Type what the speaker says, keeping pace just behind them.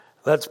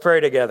Let's pray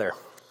together.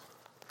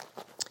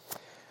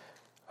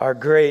 Our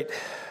great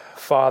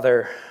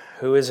Father,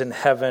 who is in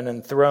heaven,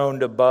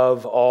 enthroned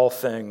above all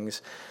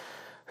things,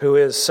 who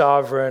is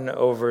sovereign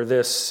over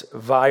this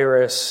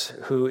virus,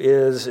 who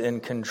is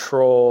in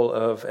control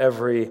of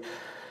every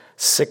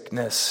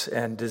sickness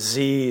and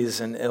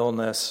disease and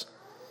illness,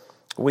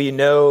 we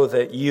know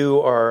that you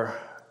are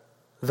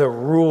the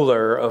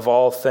ruler of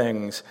all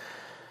things.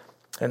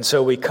 And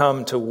so we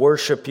come to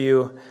worship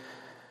you.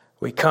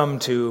 We come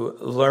to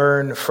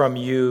learn from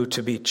you,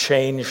 to be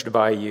changed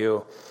by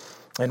you.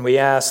 And we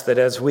ask that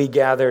as we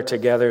gather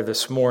together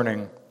this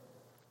morning,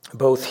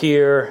 both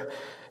here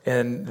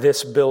in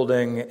this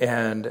building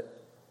and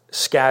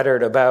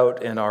scattered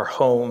about in our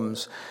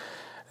homes,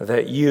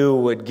 that you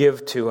would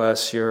give to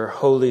us your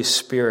Holy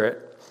Spirit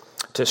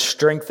to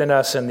strengthen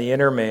us in the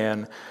inner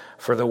man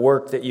for the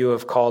work that you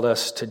have called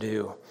us to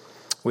do.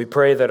 We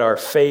pray that our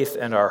faith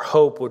and our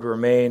hope would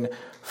remain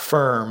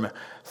firm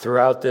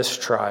throughout this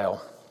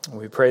trial.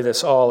 We pray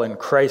this all in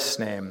Christ's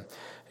name.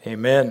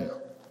 Amen.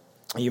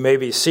 You may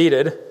be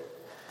seated.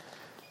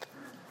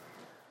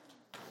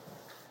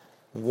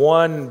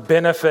 One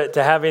benefit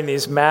to having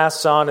these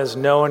masks on is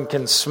no one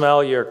can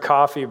smell your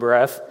coffee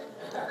breath.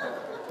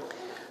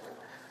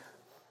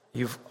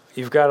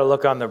 You've got to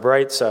look on the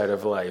bright side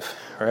of life,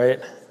 right?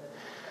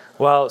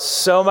 Well,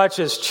 so much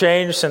has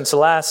changed since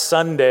last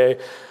Sunday.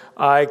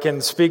 I can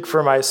speak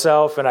for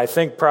myself, and I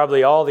think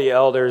probably all the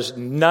elders.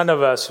 None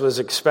of us was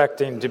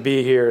expecting to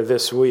be here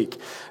this week.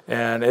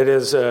 And it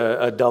is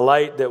a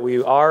delight that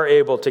we are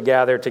able to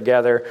gather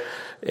together,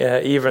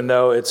 even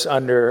though it's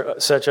under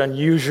such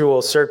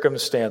unusual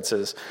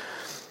circumstances.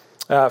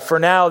 For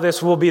now,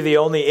 this will be the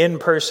only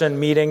in-person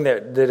meeting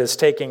that is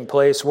taking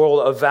place.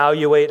 We'll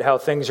evaluate how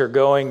things are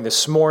going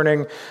this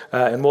morning,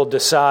 and we'll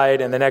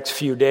decide in the next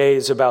few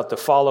days about the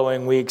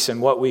following weeks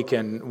and what we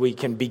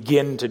can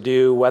begin to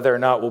do, whether or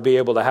not we'll be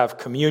able to have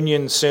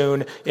communion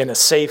soon in a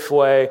safe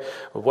way,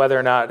 whether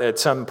or not at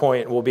some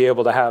point we'll be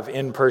able to have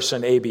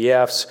in-person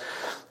ABFs.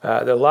 There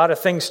are a lot of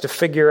things to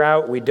figure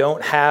out. We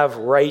don't have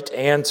right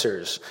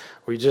answers.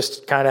 We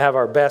just kind of have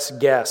our best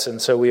guess,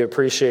 and so we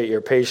appreciate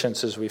your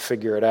patience as we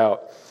figure it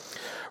out.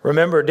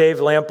 Remember, Dave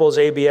Lample's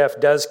ABF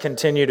does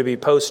continue to be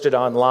posted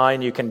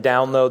online. You can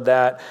download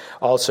that,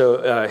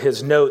 also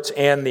his notes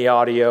and the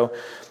audio.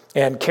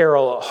 And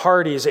Carol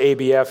Hardy's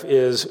ABF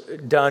is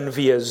done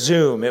via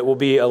Zoom. It will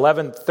be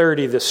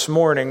 11:30 this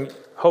morning.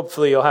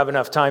 Hopefully you'll have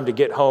enough time to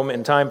get home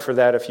in time for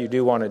that. If you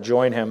do want to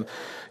join him,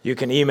 you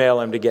can email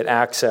him to get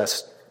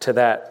access to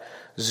that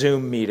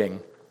Zoom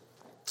meeting.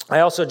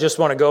 I also just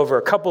want to go over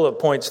a couple of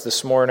points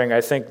this morning.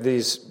 I think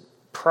these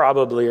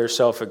probably are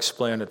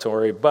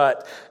self-explanatory,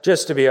 but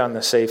just to be on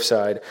the safe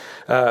side.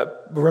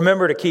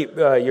 Remember to keep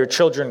your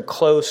children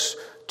close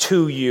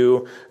to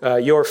you,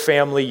 your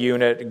family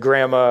unit,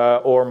 grandma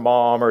or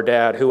mom or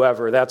dad,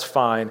 whoever, that's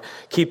fine.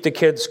 Keep the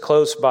kids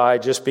close by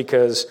just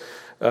because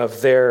of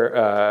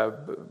their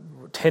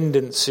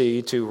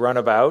tendency to run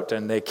about,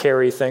 and they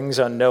carry things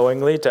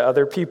unknowingly to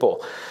other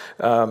people.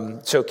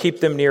 So keep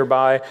them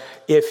nearby.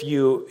 If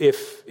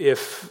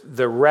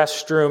the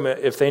restroom,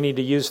 if they need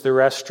to use the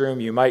restroom,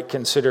 you might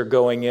consider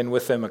going in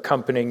with them,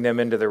 accompanying them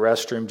into the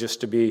restroom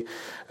just to be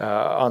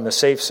on the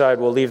safe side.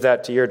 We'll leave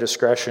that to your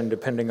discretion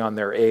depending on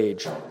their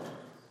age.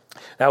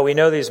 Now, we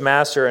know these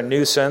masks are a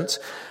nuisance.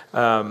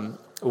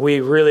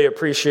 We really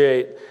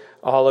appreciate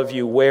all of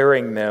you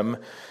wearing them.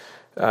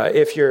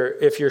 If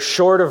you're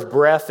short of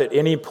breath at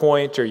any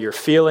point or you're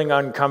feeling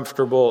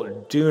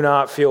uncomfortable, do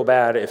not feel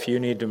bad if you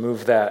need to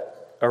move that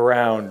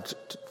around.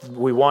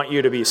 We want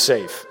you to be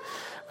safe.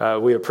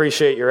 We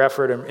appreciate your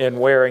effort in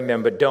wearing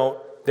them, but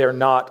they're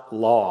not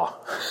law.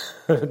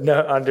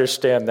 No,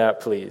 understand that,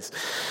 please.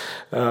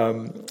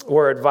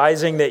 We're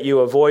advising that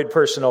you avoid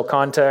personal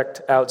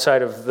contact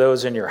outside of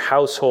those in your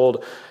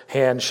household,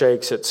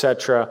 handshakes,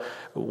 etc.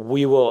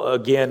 We will,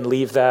 again,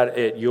 leave that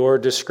at your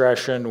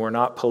discretion. We're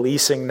not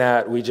policing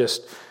that. We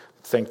just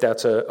think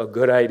that's a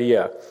good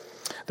idea.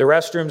 The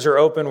restrooms are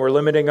open. We're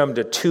limiting them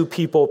to 2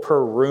 people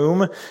per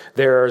room.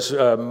 There's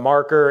a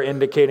marker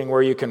indicating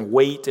where you can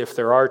wait if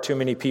there are too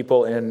many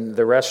people in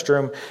the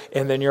restroom.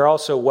 And then you're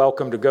also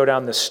welcome to go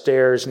down the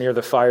stairs near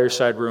the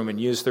fireside room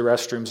and use the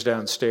restrooms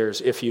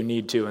downstairs if you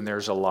need to, and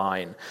there's a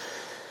line.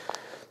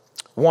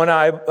 One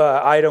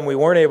item we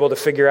weren't able to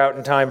figure out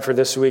in time for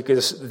this week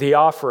is the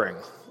offering.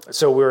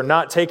 So we're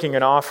not taking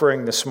an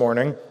offering this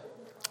morning.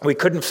 We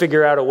couldn't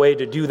figure out a way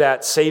to do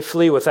that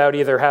safely without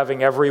either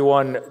having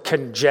everyone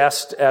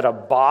congest at a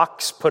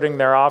box, putting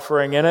their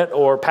offering in it,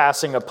 or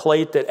passing a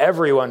plate that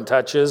everyone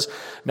touches,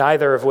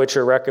 neither of which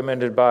are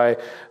recommended by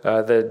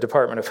the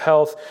Department of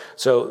Health.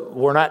 So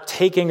we're not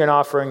taking an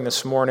offering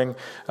this morning.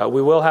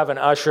 We will have an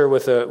usher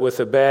with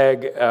a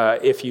bag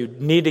if you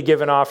need to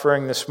give an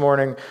offering this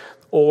morning,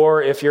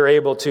 or if you're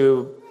able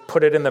to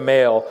put it in the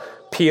mail,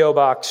 P.O.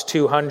 Box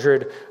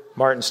 200,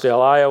 Martinsdale,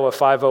 Iowa,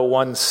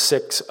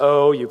 50160.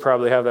 You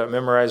probably have that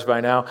memorized by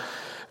now.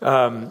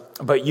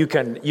 But you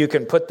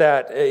can put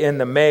that in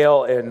the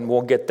mail and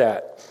we'll get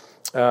that.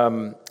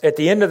 At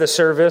the end of the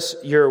service,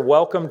 you're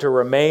welcome to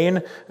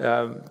remain.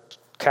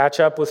 catch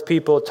up with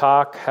people,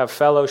 talk, have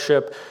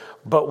fellowship,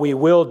 but we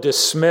will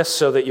dismiss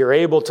so that you're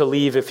able to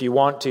leave if you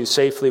want to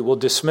safely. We'll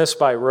dismiss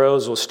by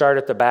rows. We'll start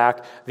at the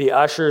back. The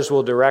ushers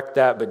will direct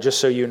that, but just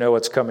so you know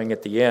what's coming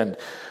at the end.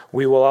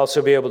 We will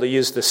also be able to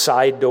use the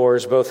side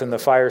doors, both in the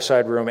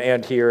fireside room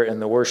and here in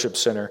the worship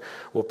center.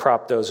 We'll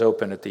prop those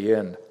open at the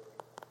end.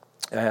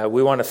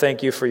 We want to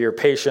thank you for your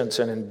patience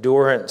and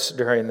endurance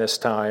during this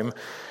time.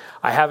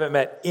 I haven't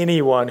met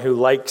anyone who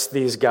likes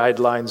these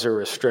guidelines or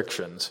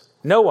restrictions.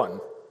 No one.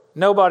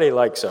 Nobody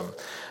likes them.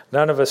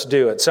 None of us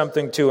do. It's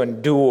something to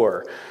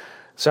endure,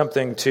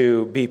 something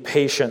to be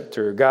patient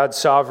through. God's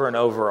sovereign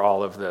over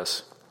all of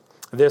this.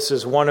 This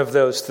is one of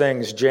those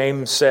things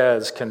James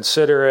says,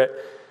 consider it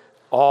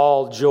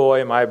all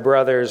joy, my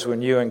brothers,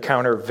 when you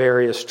encounter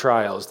various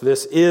trials.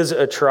 This is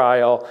a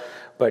trial,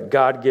 but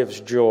God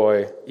gives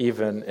joy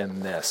even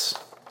in this.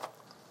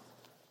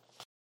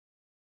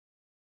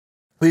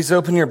 Please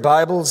open your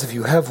Bibles, if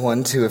you have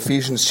one, to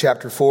Ephesians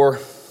chapter 4.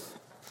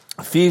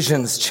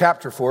 Ephesians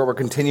chapter 4, we're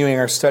continuing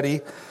our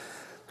study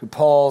through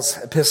Paul's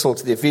epistle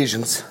to the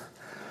Ephesians.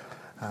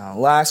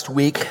 Last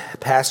week,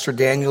 Pastor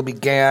Daniel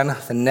began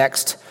the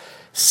next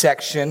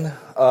section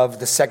of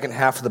the second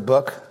half of the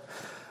book.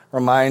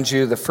 Remind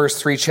you, the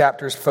first 3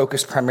 chapters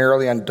focused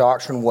primarily on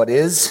doctrine, what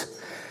is.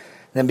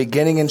 Then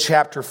beginning in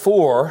chapter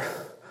 4,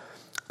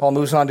 Paul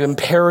moves on to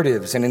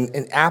imperatives and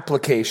in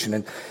application.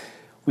 And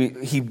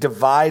he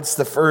divides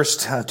the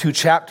first 2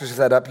 chapters of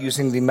that up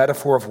using the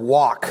metaphor of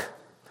walk.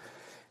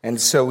 And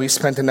so we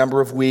spent a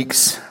number of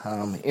weeks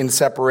in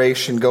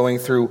separation going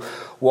through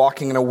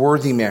walking in a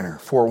worthy manner,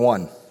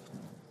 4:1.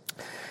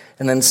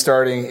 And then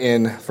starting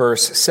in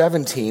verse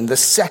 17, the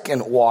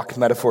second walk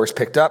metaphor is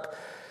picked up,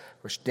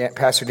 which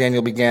Pastor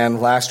Daniel began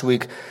last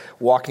week,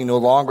 walking no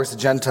longer as the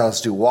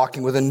Gentiles do,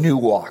 walking with a new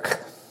walk.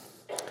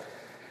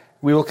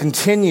 We will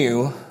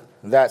continue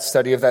that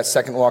study of that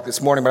second walk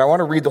this morning, but I want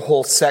to read the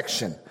whole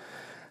section,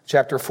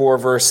 chapter 4,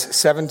 verse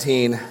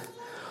 17,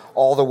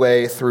 all the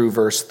way through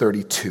verse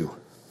 32.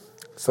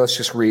 So let's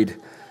just read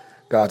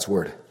God's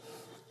word.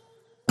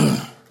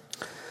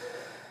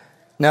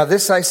 Now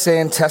this I say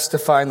and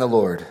testify in the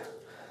Lord,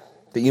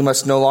 that you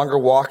must no longer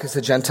walk as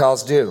the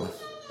Gentiles do,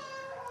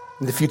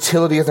 in the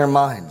futility of their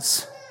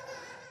minds.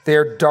 They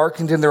are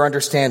darkened in their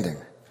understanding,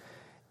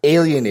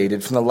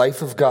 alienated from the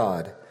life of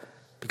God,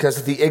 because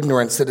of the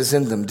ignorance that is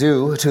in them,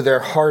 due to their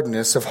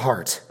hardness of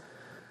heart.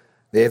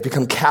 They have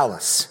become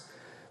callous.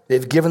 They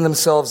have given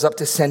themselves up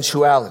to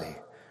sensuality,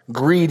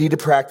 greedy to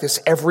practice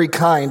every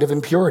kind of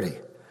impurity.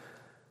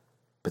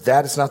 But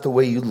that is not the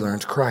way you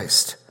learned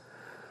Christ,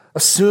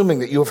 assuming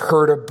that you have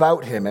heard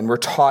about him and were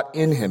taught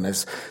in him,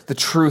 as the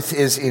truth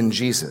is in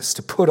Jesus,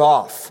 to put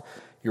off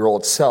your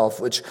old self,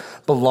 which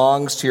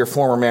belongs to your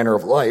former manner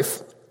of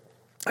life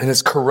and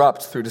is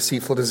corrupt through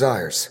deceitful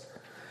desires,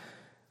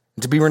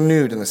 and to be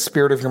renewed in the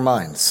spirit of your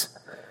minds,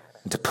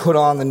 and to put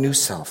on the new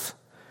self,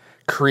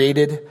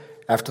 created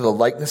after the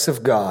likeness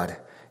of God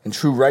in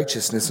true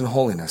righteousness and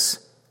holiness.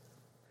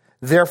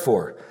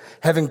 Therefore,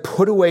 having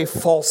put away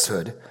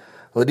falsehood,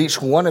 let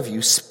each one of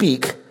you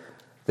speak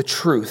the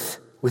truth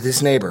with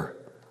his neighbor,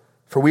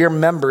 for we are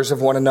members of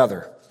one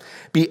another.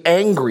 Be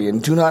angry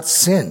and do not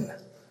sin.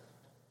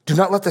 Do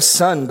not let the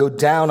sun go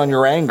down on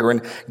your anger,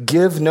 and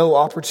give no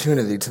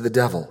opportunity to the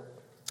devil.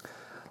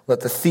 Let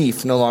the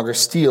thief no longer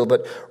steal,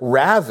 but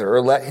rather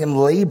let him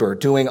labor,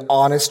 doing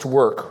honest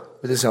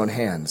work with his own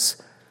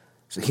hands,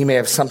 so he may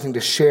have something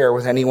to share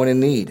with anyone in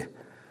need.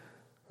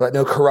 Let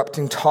no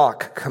corrupting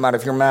talk come out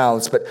of your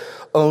mouths, but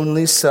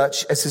only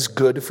such as is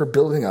good for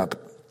building up,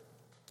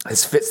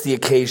 as fits the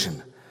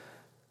occasion,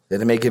 that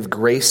it may give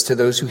grace to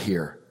those who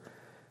hear.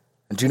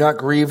 And do not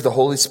grieve the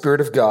Holy Spirit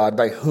of God,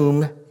 by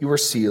whom you were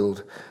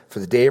sealed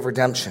for the day of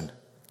redemption.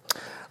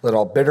 Let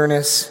all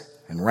bitterness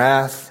and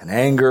wrath and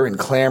anger and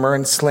clamor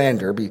and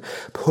slander be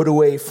put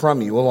away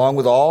from you, along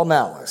with all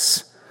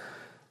malice.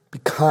 Be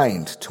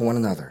kind to one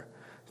another,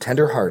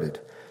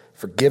 tender-hearted,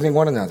 forgiving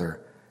one another,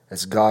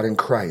 as God in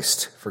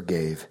Christ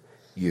forgave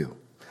you.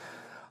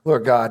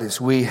 Lord God, as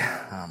we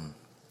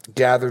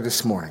gather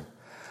this morning,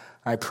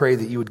 I pray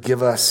that you would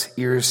give us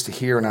ears to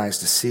hear and eyes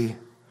to see,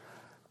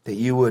 that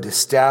you would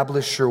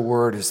establish your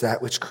word as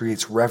that which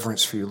creates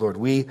reverence for you, Lord.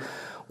 We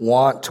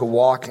want to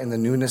walk in the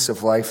newness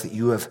of life that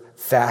you have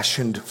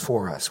fashioned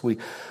for us. We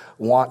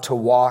want to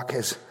walk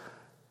as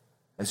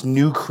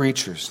new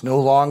creatures, no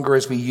longer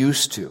as we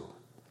used to.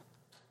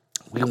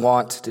 We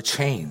want to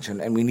change,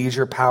 and we need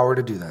your power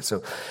to do that.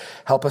 So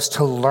help us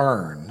to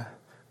learn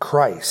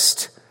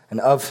Christ and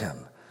of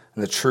him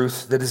and the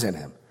truth that is in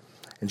him.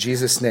 In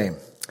Jesus' name,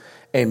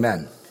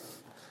 amen.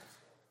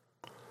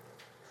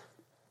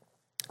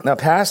 Now,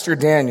 Pastor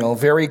Daniel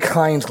very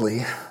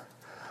kindly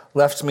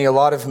left me a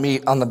lot of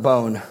meat on the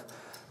bone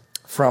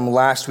from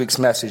last week's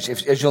message.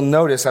 As you'll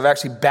notice, I've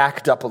actually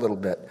backed up a little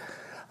bit.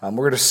 We're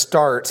going to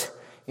start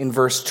in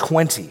verse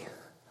 20.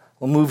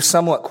 We'll move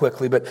somewhat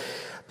quickly, but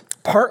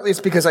partly it's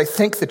because I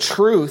think the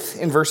truth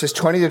in verses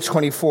 20 to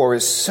 24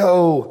 is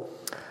so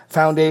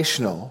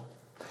foundational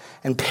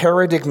and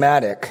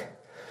paradigmatic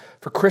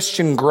for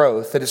Christian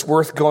growth that it's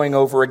worth going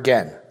over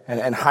again.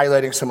 and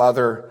highlighting some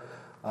other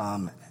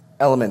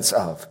elements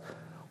of.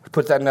 To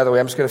put that another way,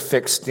 I'm just going to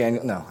fix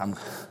Daniel. No,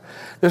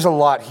 there's a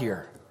lot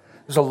here.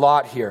 There's a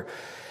lot here.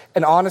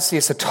 And honestly,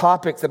 it's a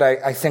topic that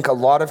I think a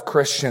lot of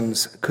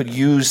Christians could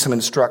use some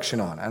instruction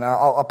on. And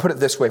I'll put it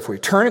this way for you.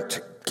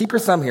 Keep your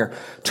thumb here.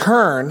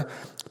 Turn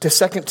to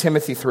 2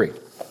 Timothy 3.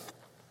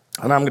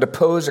 And I'm going to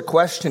pose a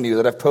question to you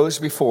that I've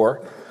posed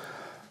before.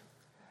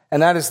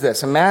 And that is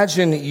this.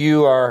 Imagine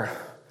you are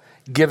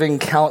giving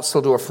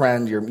counsel to a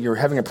friend. You're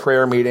having a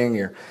prayer meeting.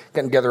 You're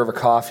getting together over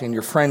coffee. And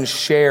your friend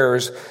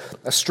shares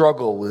a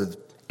struggle with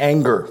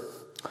anger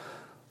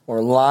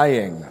or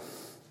lying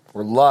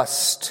or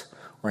lust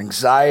or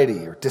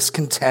anxiety or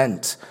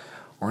discontent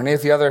or any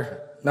of the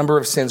other number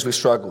of sins we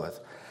struggle with.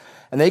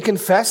 And they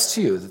confess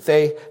to you that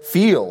they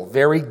feel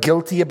very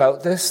guilty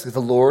about this, that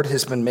the Lord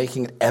has been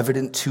making it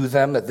evident to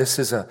them that this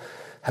is a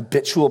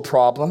habitual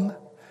problem.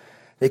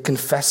 They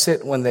confess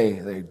it when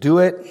they do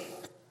it.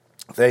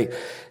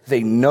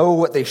 They know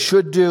what they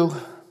should do.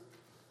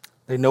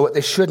 They know what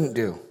they shouldn't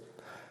do.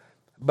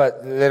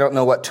 But they don't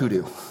know what to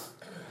do.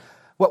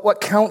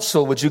 What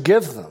counsel would you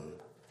give them?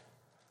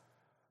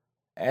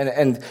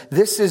 And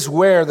this is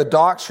where the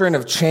doctrine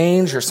of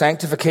change or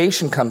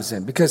sanctification comes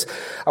in. Because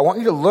I want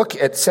you to look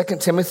at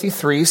 2 Timothy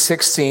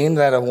 3:16,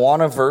 that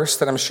Awana verse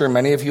that I'm sure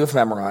many of you have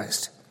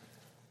memorized.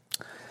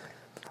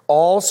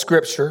 All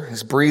Scripture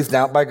is breathed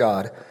out by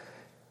God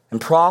and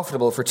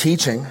profitable for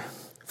teaching,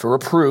 for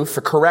reproof,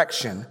 for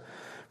correction,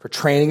 for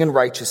training in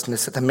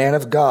righteousness, that the man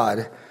of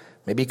God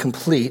may be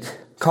complete,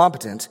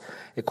 competent,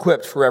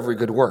 equipped for every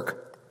good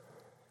work.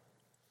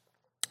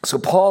 So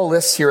Paul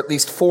lists here at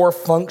least 4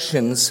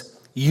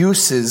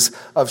 uses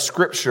of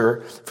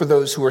Scripture for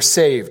those who are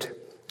saved.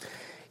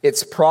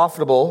 It's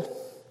profitable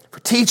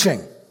for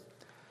teaching.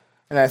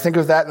 And I think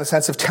of that in the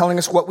sense of telling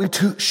us what we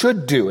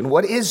should do and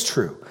what is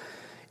true.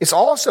 It's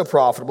also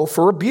profitable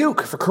for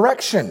rebuke, for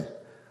correction.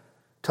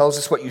 It tells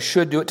us what you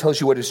should do. It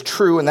tells you what is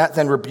true, and that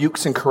then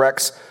rebukes and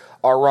corrects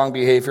our wrong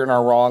behavior and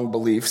our wrong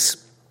beliefs.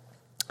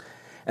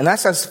 And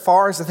that's as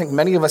far as I think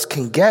many of us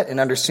can get in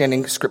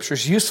understanding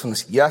Scripture's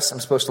usefulness. Yes, I'm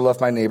supposed to love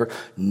my neighbor.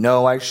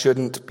 No, I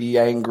shouldn't be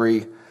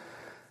angry.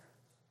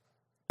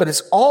 But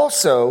it's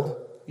also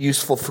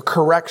useful for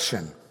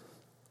correction,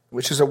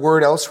 which is a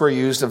word elsewhere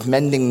used of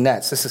mending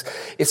nets.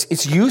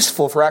 It's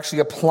useful for actually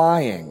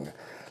applying.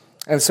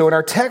 And so in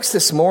our text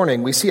this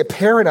morning, we see a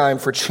paradigm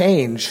for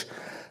change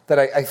that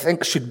I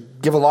think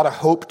should give a lot of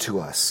hope to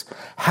us.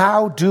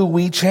 How do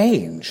we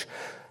change?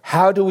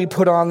 How do we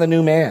put on the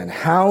new man?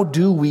 How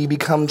do we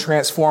become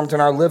transformed in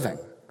our living?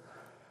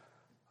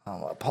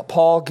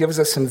 Paul gives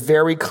us some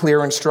very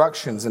clear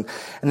instructions, and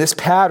this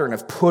pattern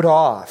of put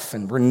off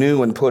and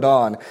renew and put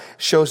on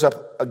shows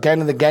up again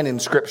and again in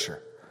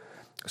Scripture.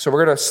 So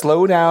we're going to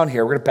slow down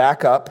here. We're going to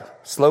back up,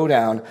 slow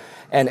down,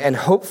 and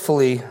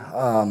hopefully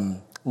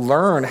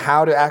learn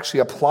how to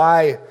actually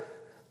apply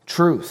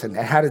truth and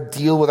how to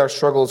deal with our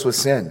struggles with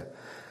sin,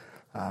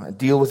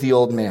 deal with the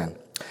old man.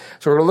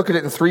 So we're going to look at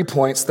it in 3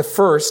 points. The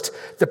first,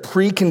 the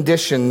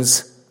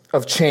preconditions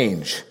of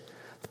change.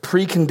 The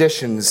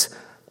preconditions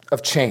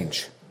of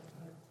change.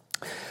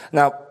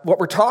 Now, what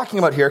we're talking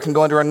about here can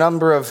go under a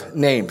number of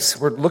names.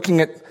 We're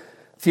looking at,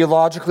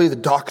 theologically, the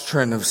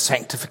doctrine of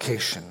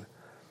sanctification.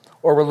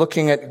 Or we're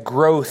looking at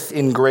growth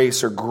in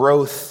grace or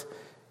growth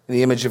in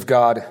the image of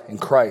God in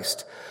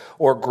Christ.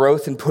 Or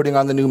growth in putting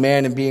on the new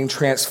man and being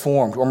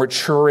transformed. Or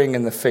maturing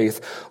in the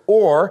faith.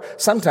 Or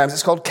sometimes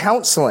it's called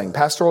counseling,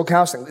 pastoral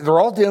counseling. They're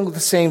all dealing with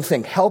the same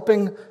thing,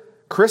 helping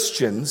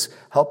Christians,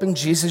 helping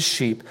Jesus'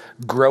 sheep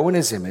grow in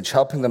his image,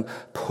 helping them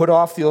put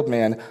off the old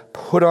man,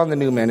 put on the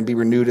new man, and be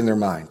renewed in their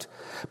mind.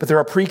 But there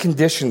are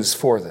preconditions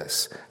for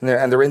this, and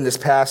they're in this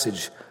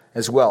passage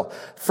as well.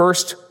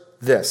 First,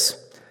 this.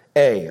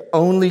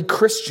 Only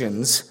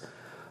Christians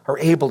are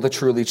able to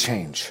truly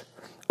change.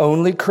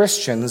 Only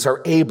Christians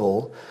are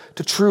able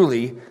to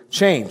truly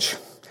change.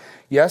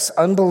 Yes,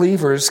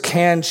 unbelievers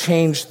can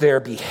change their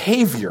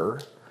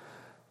behavior,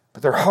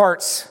 but their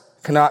hearts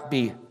cannot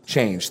be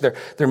changed.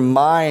 Their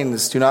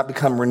minds do not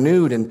become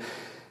renewed.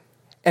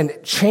 And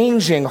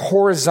changing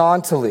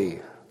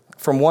horizontally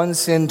from one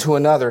sin to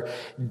another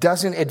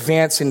doesn't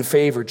advance in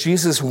favor.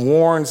 Jesus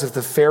warns of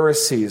the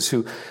Pharisees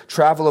who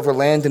travel over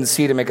land and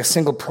sea to make a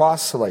single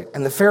proselyte.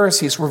 And the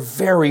Pharisees were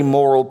very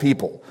moral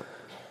people.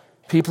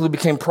 People who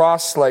became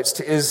proselytes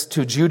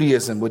to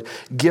Judaism would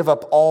give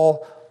up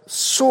all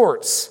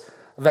sorts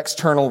of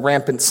external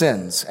rampant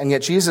sins. And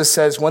yet Jesus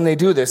says when they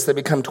do this, they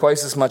become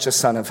twice as much a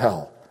son of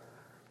hell.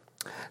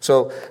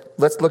 So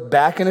let's look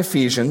back in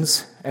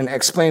Ephesians and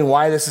explain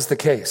why this is the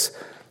case.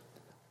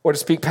 Or to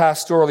speak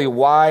pastorally,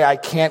 why I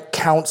can't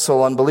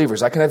counsel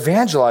unbelievers. I can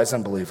evangelize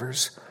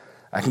unbelievers.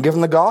 I can give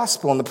them the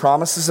gospel and the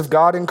promises of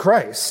God in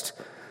Christ.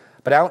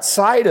 But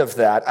outside of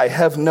that, I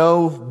have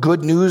no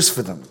good news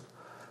for them.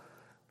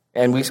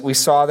 And we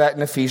saw that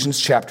in Ephesians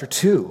chapter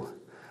 2.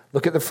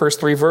 Look at the first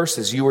 3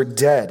 verses. You were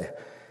dead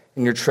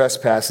in your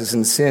trespasses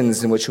and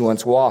sins in which you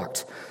once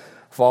walked,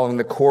 following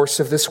the course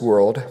of this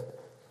world,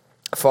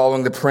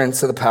 following the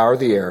prince of the power of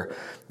the air,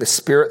 the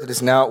spirit that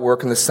is now at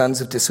work in the sons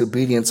of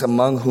disobedience,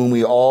 among whom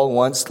we all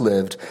once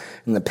lived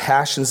in the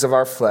passions of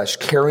our flesh,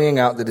 carrying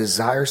out the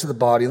desires of the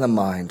body and the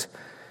mind,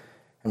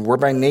 and were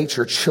by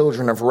nature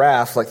children of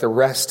wrath like the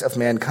rest of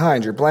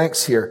mankind. Your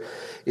blanks here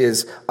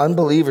is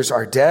unbelievers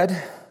are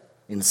dead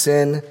in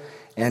sin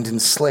and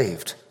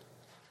enslaved.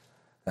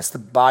 That's the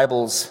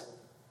Bible's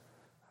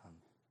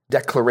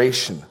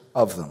declaration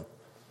of them.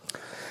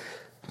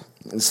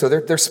 And so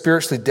they're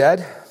spiritually dead,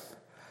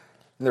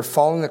 and they're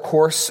following the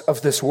course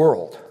of this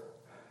world.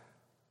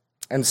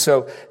 And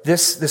so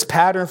this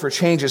pattern for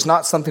change is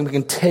not something we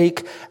can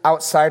take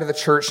outside of the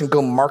church and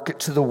go market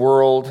to the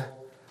world.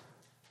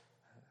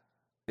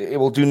 It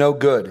will do no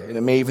good, and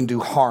it may even do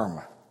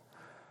harm.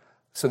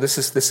 So this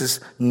is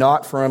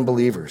not for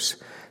unbelievers.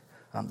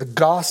 The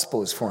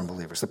gospel is for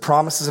unbelievers. The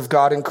promises of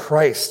God in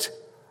Christ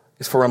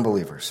is for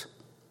unbelievers.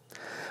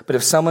 But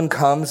if someone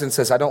comes and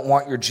says, I don't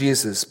want your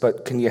Jesus,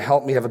 but can you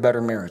help me have a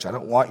better marriage? I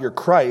don't want your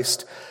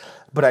Christ,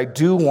 but I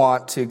do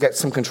want to get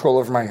some control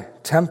over my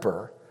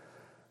temper.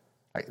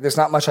 There's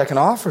not much I can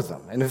offer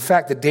them. And in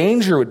fact, the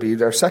danger would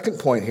be, our second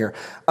point here,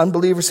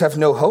 unbelievers have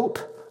no hope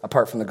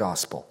apart from the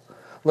gospel.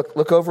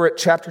 Look over at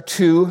chapter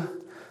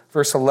 2,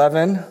 verse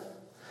 11,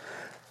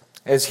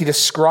 as he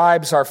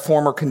describes our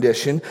former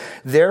condition.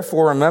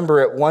 Therefore,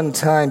 remember at one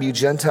time you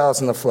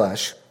Gentiles in the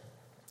flesh,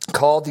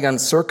 called the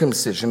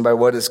uncircumcision by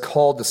what is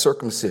called the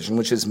circumcision,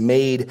 which is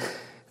made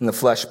in the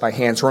flesh by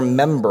hands.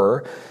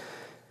 Remember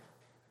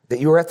that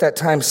you were at that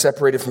time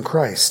separated from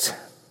Christ,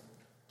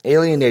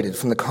 alienated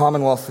from the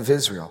commonwealth of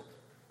Israel,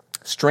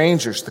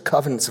 strangers to the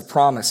covenants of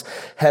promise,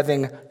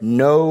 having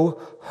no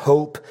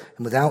hope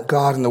and without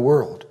God in the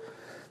world.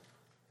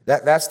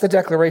 That's the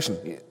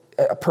declaration.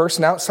 A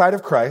person outside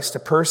of Christ, a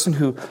person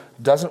who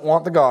doesn't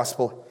want the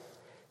gospel,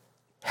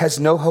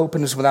 has no hope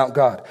and is without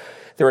God.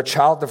 They're a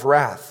child of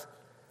wrath.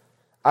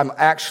 I'm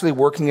actually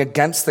working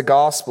against the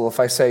gospel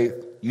if I say,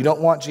 you don't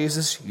want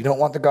Jesus, you don't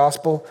want the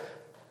gospel,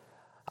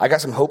 I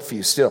got some hope for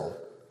you still.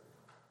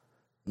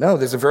 No,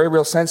 there's a very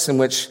real sense in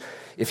which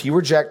if you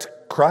reject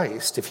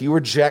Christ, if you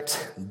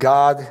reject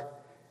God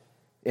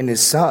in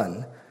his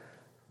Son,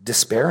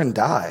 despair and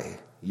die.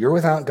 You're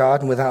without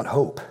God and without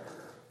hope.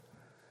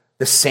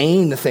 The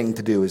sane thing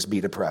to do is be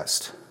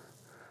depressed.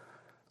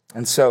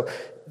 And so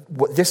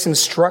what this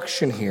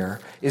instruction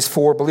here is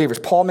for believers.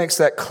 Paul makes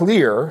that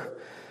clear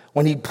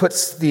when he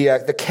puts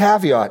the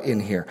caveat in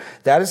here.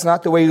 That is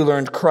not the way you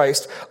learned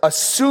Christ,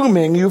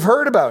 assuming you've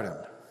heard about him.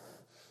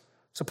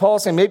 So Paul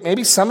is saying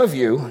maybe some of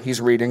you,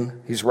 he's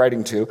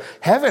writing to,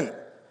 haven't.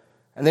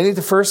 And they need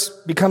to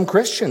first become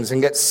Christians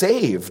and get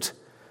saved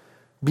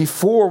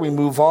before we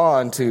move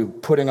on to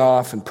putting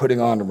off and putting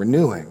on and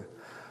renewing.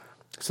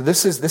 So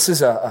this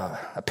is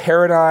a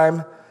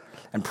paradigm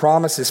and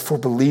promises for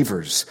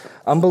believers.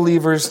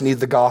 Unbelievers need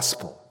the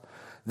gospel.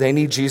 They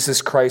need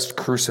Jesus Christ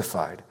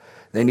crucified.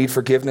 They need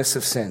forgiveness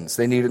of sins.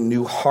 They need a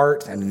new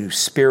heart and a new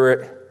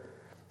spirit.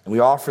 And we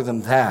offer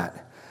them that.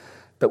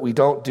 But we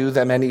don't do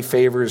them any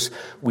favors.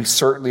 We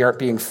certainly aren't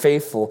being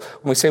faithful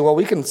when we say, well,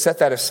 we can set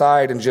that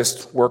aside and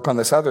just work on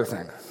this other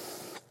thing.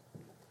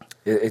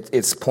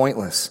 It's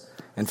pointless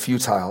and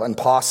futile and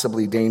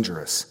possibly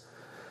dangerous.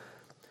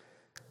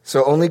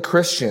 So only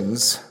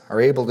Christians are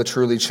able to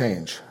truly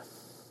change.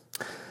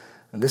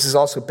 And this is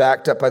also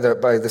backed up by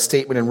the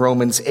statement in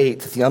Romans 8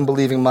 that the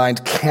unbelieving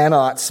mind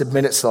cannot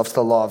submit itself to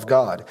the law of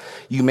God.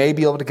 You may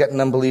be able to get an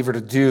unbeliever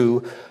to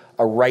do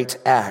a right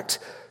act,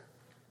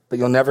 but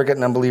you'll never get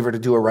an unbeliever to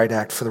do a right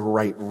act for the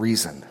right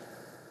reason.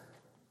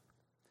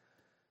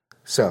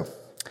 So,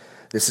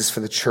 this is for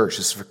the church.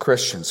 This is for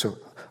Christians. So,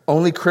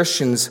 only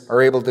Christians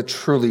are able to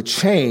truly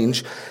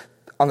change.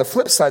 On the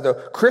flip side, though,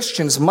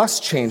 Christians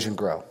must change and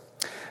grow.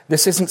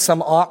 This isn't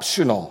some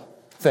optional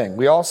thing.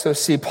 We also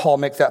see Paul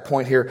make that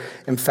point here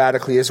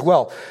emphatically as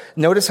well.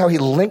 Notice how he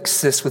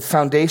links this with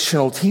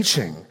foundational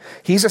teaching.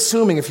 He's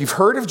assuming if you've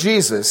heard of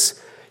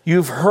Jesus,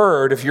 you've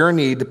heard of your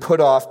need to put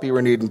off, be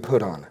renewed, and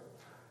put on.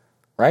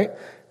 Right?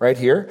 Right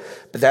here.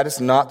 But that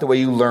is not the way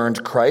you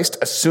learned Christ,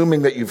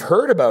 assuming that you've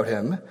heard about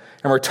him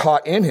and were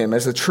taught in him,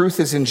 as the truth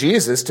is in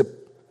Jesus, to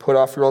put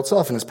off your old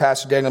self. And as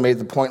Pastor Daniel made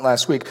the point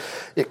last week,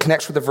 it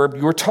connects with the verb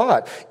you were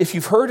taught. If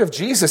you've heard of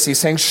Jesus, he's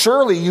saying,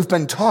 surely you've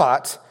been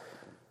taught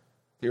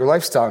that your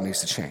lifestyle needs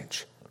to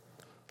change,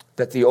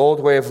 that the old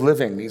way of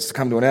living needs to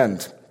come to an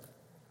end,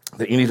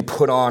 that you need to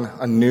put on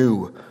a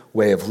new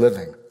way of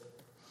living.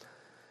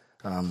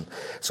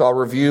 So I'll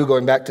review,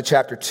 going back to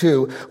chapter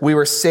 2. We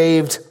were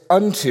saved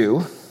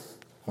unto,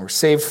 or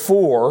saved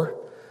for,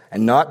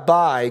 and not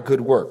by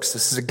good works.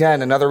 This is,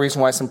 again, another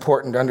reason why it's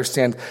important to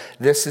understand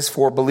this is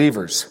for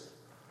believers.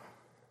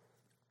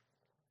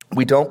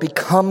 We don't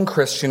become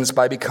Christians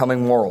by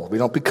becoming moral. We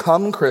don't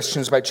become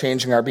Christians by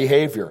changing our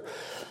behavior.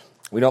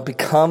 We don't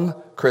become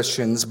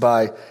Christians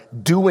by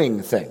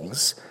doing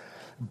things.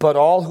 But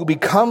all who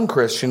become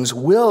Christians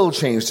will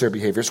change their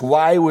behaviors.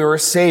 Why we were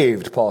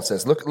saved, Paul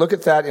says. Look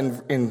at that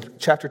in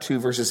chapter 2,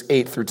 verses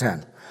 8 through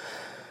 10.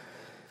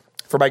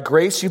 For by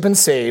grace you've been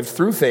saved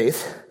through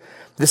faith.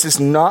 This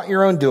is not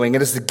your own doing.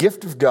 It is the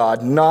gift of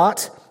God,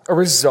 not a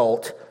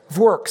result of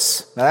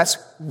works. Now that's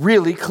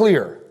really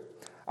clear.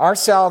 Our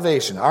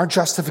salvation, our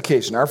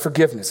justification, our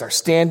forgiveness, our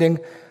standing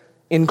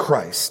in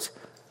Christ,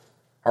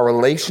 our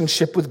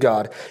relationship with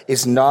God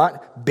is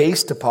not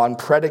based upon,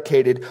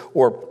 predicated,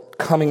 or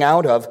coming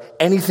out of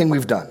anything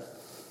we've done.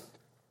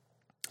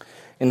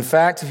 In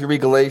fact, if you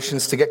read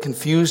Galatians, to get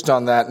confused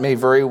on that may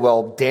very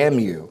well damn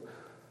you,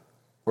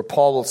 where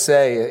Paul will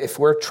say, if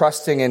we're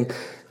trusting in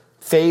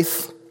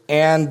faith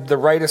and the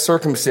rite of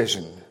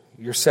circumcision,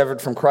 you're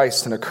severed from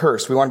Christ and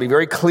accursed. We want to be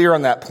very clear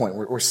on that point.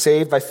 We're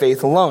saved by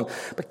faith alone.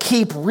 But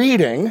keep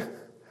reading,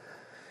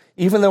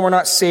 even though we're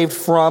not saved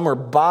from or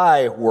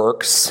by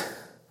works.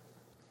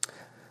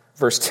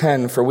 Verse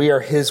 10, for we are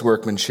his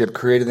workmanship,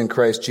 created in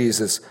Christ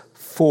Jesus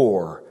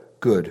for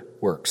good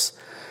works.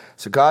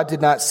 So God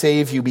did not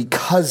save you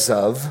because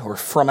of or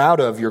from out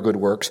of your good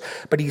works,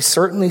 but he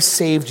certainly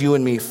saved you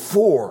and me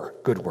for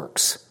good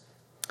works.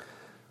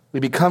 We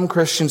become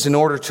Christians in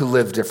order to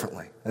live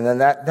differently. And then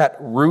that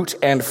root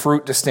and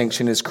fruit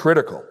distinction is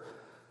critical.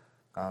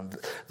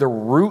 The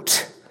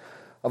root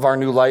of our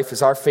new life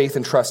is our faith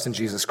and trust in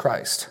Jesus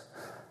Christ.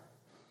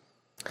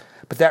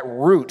 But that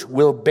root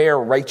will bear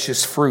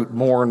righteous fruit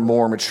more and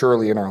more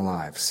maturely in our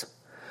lives.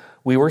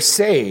 We were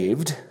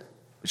saved,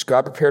 which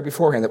God prepared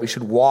beforehand, that we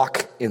should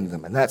walk in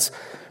them. And that's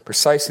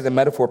precisely the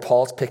metaphor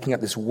Paul's picking up,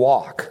 this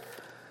walk.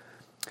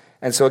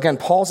 And so again,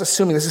 Paul's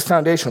assuming this is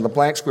foundational. The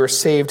blanks, we are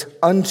saved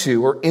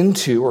unto or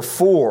into or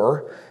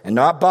for and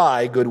not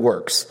by good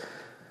works.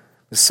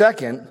 The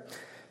second,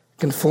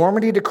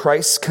 conformity to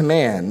Christ's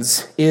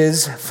commands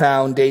is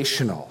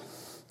foundational.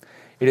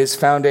 It is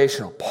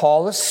foundational.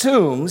 Paul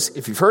assumes,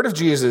 if you've heard of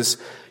Jesus,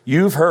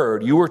 you've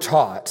heard, you were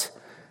taught,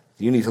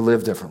 you need to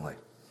live differently.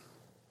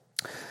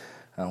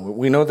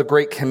 We know the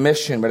Great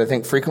Commission, but I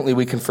think frequently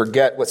we can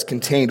forget what's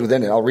contained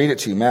within it. I'll read it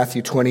to you.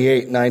 Matthew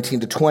 28,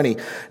 19 to 20.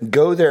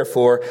 Go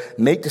therefore,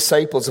 make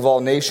disciples of all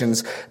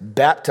nations,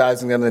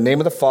 baptizing them in the name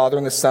of the Father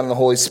and the Son and the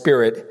Holy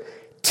Spirit,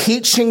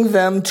 teaching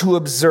them to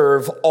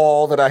observe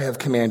all that I have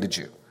commanded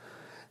you.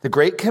 The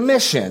Great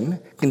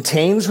Commission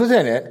contains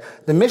within it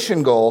the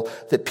mission goal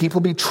that people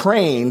be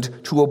trained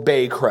to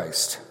obey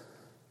Christ.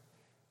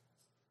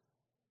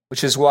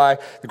 Which is why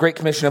the Great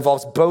Commission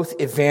involves both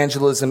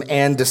evangelism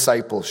and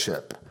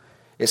discipleship.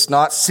 It's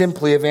not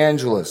simply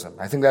evangelism.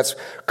 I think that's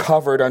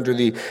covered under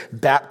the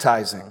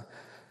baptizing.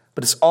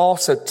 But it's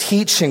also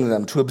teaching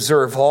them to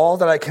observe all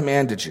that I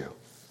commanded you.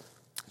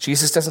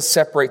 Jesus doesn't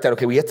separate that.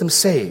 Okay, we get them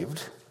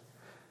saved.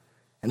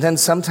 And then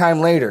sometime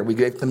later, we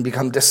get them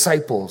become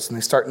disciples. And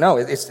they start,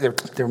 no,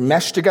 they're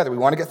meshed together. We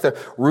want to get the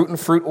root and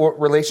fruit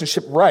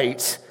relationship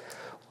right.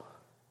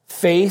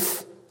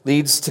 Faith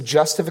leads to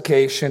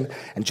justification,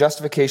 and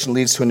justification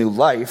leads to a new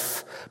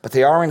life, but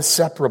they are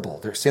inseparable.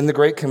 Their sin, the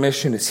Great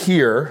Commission, is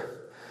here.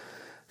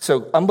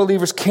 So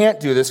unbelievers can't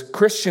do this.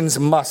 Christians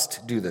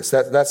must do this.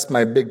 That's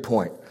my big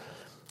point.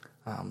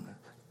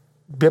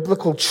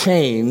 Biblical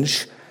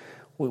change,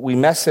 we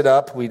mess it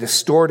up, we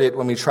distort it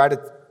when we try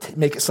to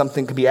make it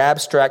something that can be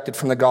abstracted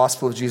from the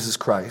gospel of Jesus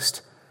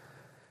Christ,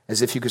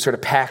 as if you could sort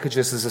of package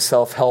this as a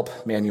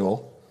self-help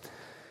manual.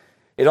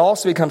 It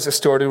also becomes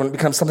distorted when it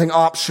becomes something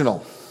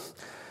optional.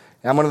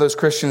 I'm one of those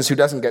Christians who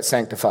doesn't get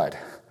sanctified.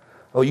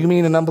 Oh, you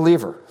mean an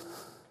unbeliever?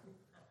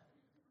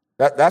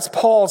 That's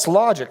Paul's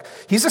logic.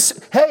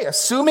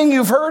 Assuming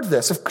you've heard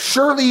this,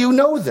 surely you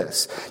know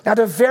this. Now,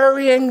 to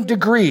varying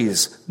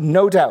degrees,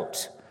 no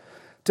doubt.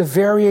 To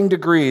varying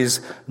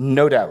degrees,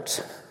 no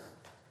doubt.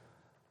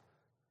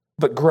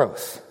 But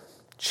growth,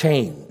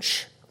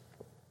 change,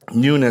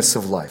 newness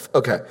of life.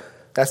 Okay,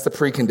 that's the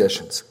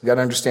preconditions. You got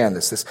to understand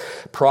this. This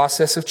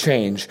process of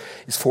change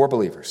is for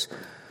believers.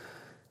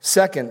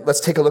 Second,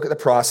 let's take a look at the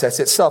process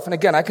itself. And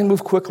again, I can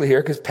move quickly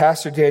here because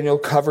Pastor Daniel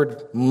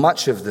covered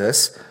much of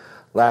this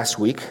last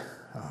week.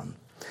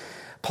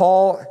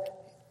 Paul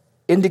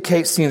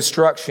indicates the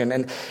instruction,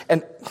 and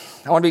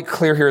I want to be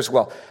clear here as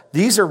well.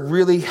 These are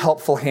really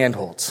helpful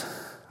handholds.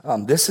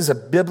 This is a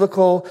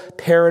biblical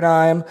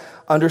paradigm,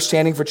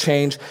 understanding for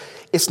change.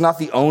 It's not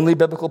the only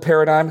biblical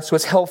paradigm, so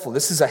it's helpful.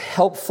 This is a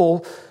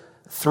helpful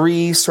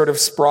three sort of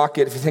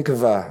sprocket. If you think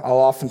of, I'll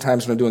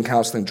oftentimes when I'm doing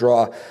counseling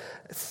draw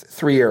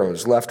three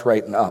arrows, left,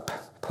 right, and up.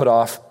 Put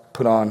off,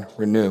 put on,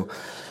 renew.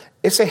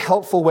 It's a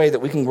helpful way that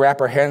we can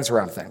wrap our hands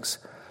around things.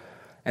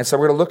 And so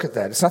we're going to look at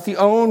that. It's not the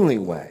only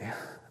way,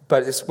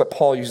 but it's what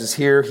Paul uses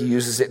here. He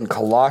uses it in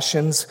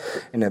Colossians,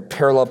 in a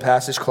parallel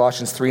passage,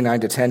 Colossians 3,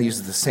 9 to 10. He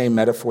uses the same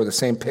metaphor, the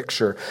same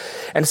picture.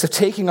 And it's of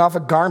taking off a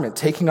garment,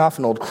 taking off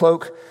an old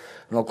cloak,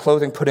 an old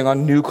clothing, putting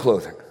on new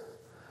clothing.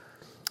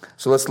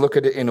 So let's look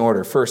at it in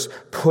order. First,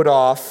 put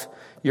off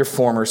your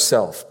former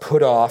self.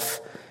 Put off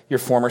your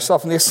former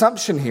self. And the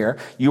assumption here,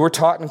 you were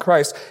taught in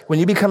Christ, when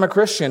you become a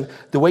Christian,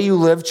 the way you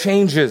live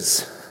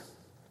changes.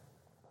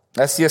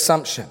 That's the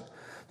assumption,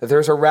 that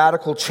there's a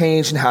radical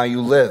change in how you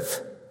live.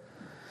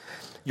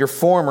 Your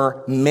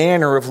former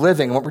manner of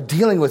living. And what we're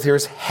dealing with here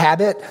is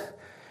habit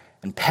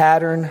and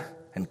pattern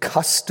and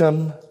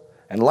custom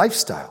and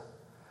lifestyle.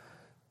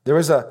 There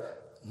is a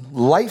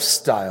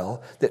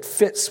lifestyle that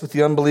fits with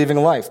the unbelieving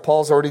life.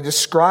 Paul's already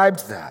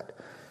described that.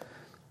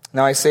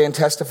 Now I say and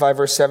testify,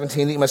 verse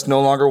 17, that you must no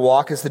longer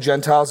walk as the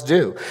Gentiles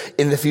do,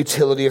 in the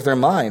futility of their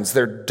minds.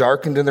 They're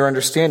darkened in their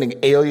understanding,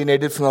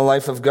 alienated from the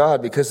life of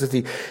God because of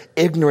the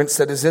ignorance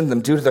that is in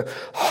them. Due to the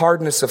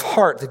hardness of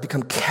heart, they've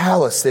become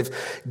callous. They've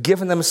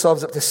given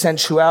themselves up to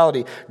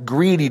sensuality,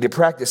 greedy to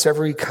practice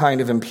every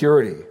kind of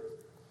impurity.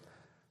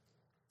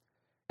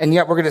 And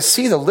yet we're going to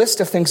see the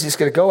list of things he's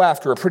going to go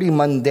after are pretty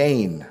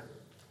mundane.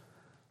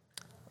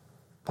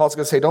 Paul's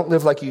going to say, don't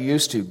live like you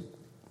used to,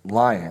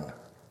 lying.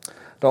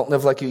 Don't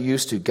live like you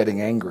used to, getting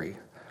angry.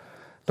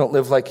 Don't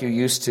live like you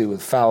used to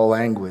with foul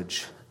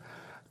language.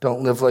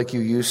 Don't live like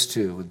you used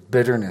to with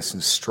bitterness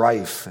and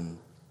strife and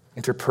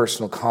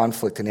interpersonal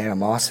conflict and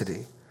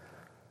animosity.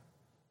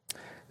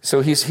 So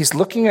he's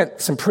looking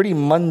at some pretty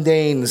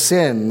mundane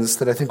sins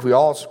that I think we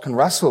all can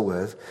wrestle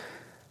with,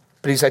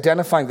 but he's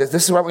identifying that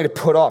this is what we're going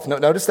to put off.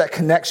 Notice that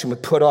connection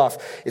with put off.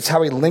 It's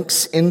how he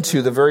links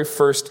into the very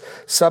first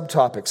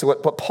subtopic. So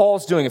what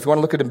Paul's doing, if you want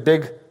to look at a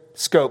big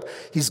scope,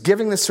 he's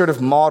giving this sort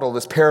of model,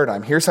 this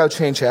paradigm. Here's how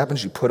change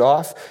happens. You put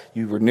off,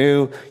 you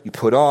renew, you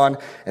put on.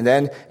 And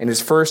then in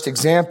his first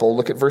example,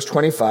 look at verse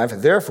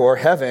 25. Therefore,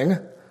 having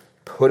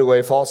put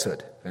away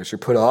falsehood. There's your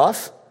put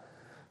off.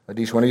 Let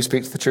each one of you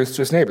speak the truth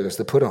to his neighbor. There's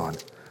the put on.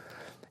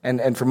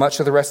 And for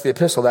much of the rest of the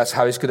epistle, that's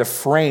how he's going to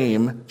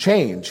frame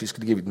change. He's going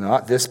to give you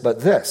not this,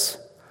 but this.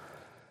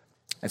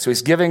 And so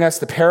he's giving us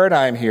the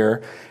paradigm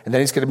here, and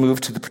then he's going to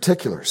move to the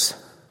particulars.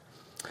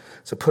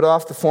 So put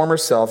off the former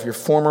self, your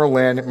former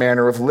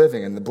manner of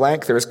living. In the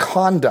blank, there is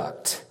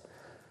conduct.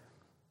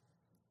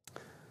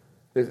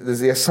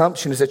 There's the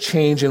assumption is a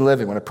change in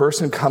living. When a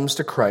person comes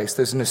to Christ,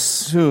 there's an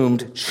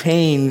assumed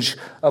change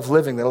of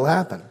living that will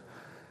happen.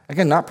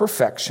 Again, not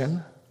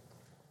perfection,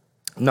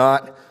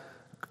 not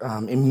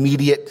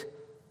immediate,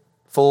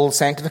 full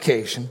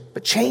sanctification,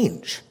 but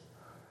change.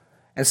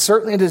 And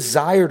certainly a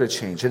desire to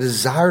change, a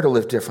desire to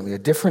live differently, a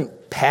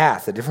different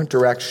path, a different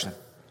direction.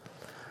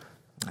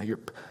 You're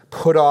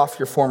put off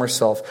your former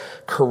self,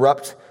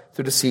 corrupt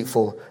through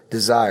deceitful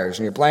desires.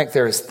 And your blank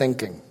there is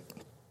thinking.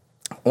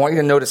 I want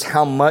you to notice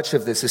how much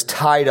of this is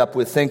tied up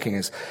with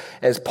thinking.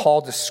 As Paul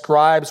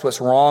describes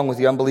what's wrong with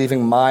the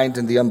unbelieving mind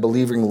and the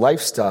unbelieving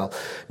lifestyle,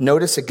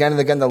 notice again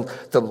and again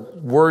the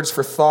words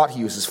for thought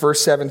he uses.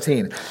 Verse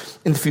 17,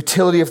 in the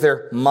futility of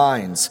their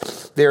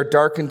minds, they are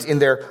darkened in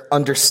their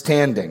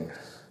understanding,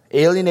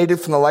 alienated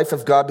from the life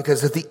of God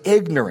because of the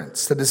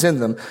ignorance that is in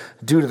them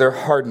due to their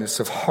hardness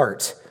of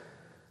heart.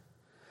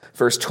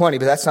 Verse 20,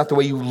 but that's not the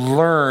way you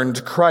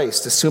learned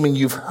Christ, assuming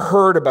you've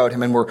heard about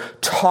him and were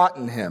taught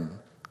in him.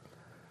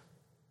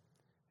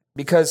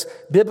 Because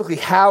biblically,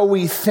 how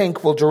we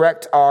think will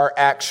direct our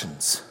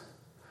actions.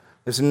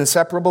 There's an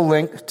inseparable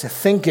link to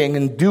thinking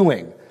and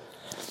doing.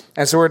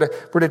 And so we're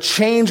to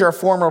change our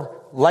former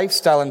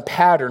lifestyle and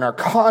pattern, our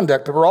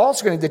conduct, but we're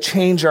also going to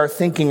change our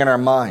thinking and our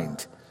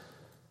mind.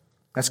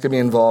 That's going to be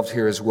involved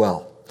here as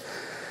well.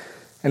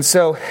 And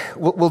so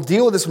we'll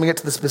deal with this when we get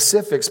to the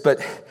specifics, but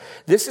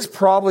this is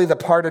probably the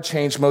part of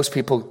change most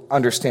people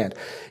understand.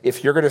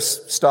 If you're going to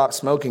stop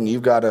smoking,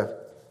 you've got to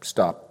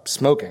stop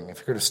smoking. If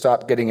you're going to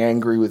stop getting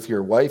angry with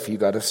your wife,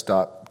 you've got to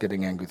stop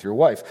getting angry with your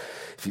wife.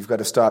 If you've got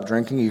to stop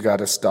drinking, you've got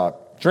to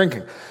stop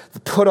drinking. The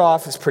put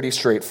off is pretty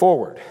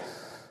straightforward.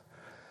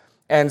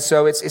 And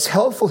so it's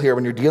helpful here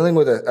when you're dealing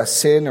with a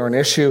sin or an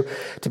issue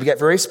to get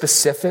very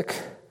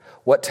specific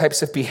what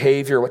types of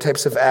behavior, what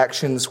types of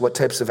actions, what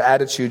types of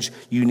attitudes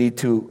you need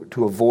to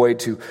avoid,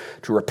 to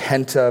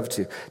repent of,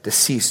 to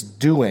cease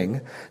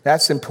doing.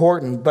 That's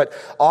important, but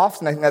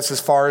often I think that's as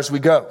far as we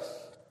go.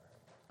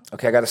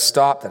 Okay, I got to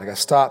stop that, I got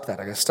to stop that,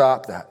 I got to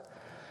stop that.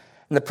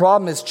 And the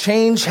problem is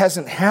change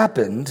hasn't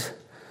happened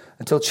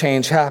until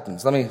change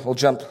happens. We'll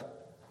jump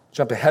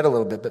ahead a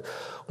little bit, but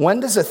when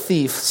does a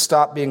thief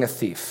stop being a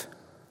thief?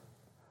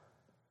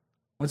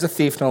 When's a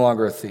thief no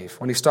longer a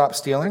thief? When he stops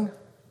stealing?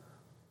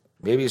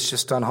 Maybe it's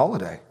just on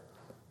holiday.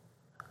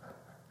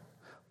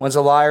 When's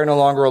a liar no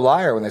longer a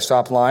liar? When they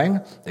stop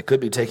lying, they could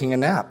be taking a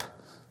nap.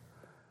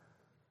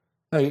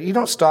 No, you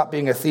don't stop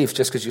being a thief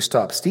just because you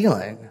stop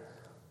stealing.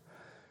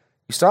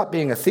 You stop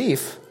being a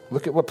thief.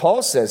 Look at what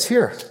Paul says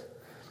here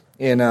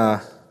in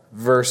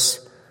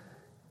verse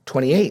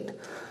 28.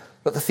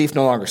 Let the thief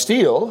no longer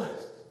steal,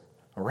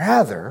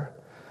 rather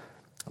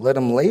let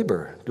him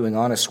labor, doing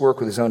honest work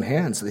with his own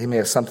hands, so that he may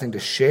have something to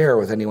share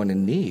with anyone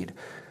in need.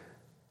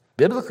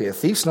 Biblically, a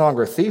thief's no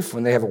longer a thief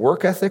when they have a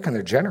work ethic and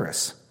they're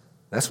generous.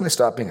 That's when they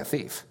stop being a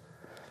thief.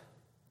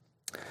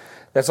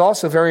 That's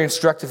also very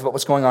instructive about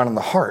what's going on in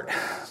the heart.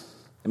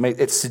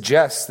 It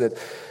suggests that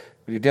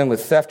when you're dealing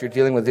with theft, you're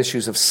dealing with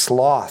issues of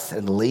sloth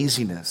and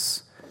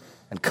laziness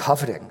and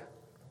coveting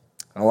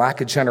and a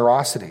lack of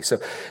generosity. So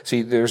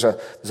there's a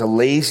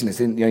laziness.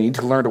 You need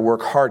to learn to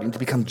work hard. You need to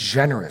become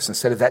generous.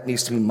 Instead of that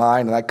needs to be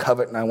mine and I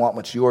covet and I want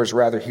what's yours,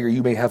 rather here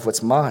you may have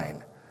what's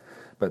mine.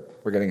 But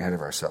we're getting ahead of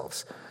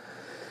ourselves.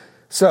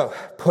 So,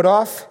 put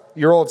off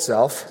your old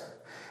self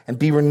and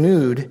be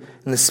renewed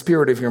in the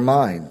spirit of your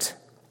mind.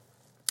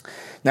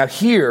 Now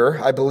here,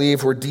 I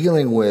believe we're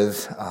dealing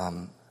with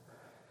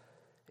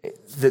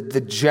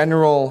the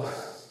general,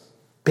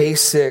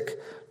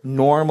 basic,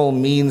 normal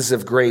means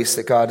of grace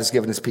that God has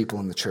given his people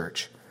in the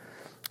church.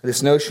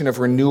 This notion of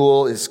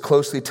renewal is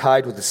closely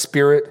tied with the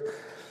Spirit.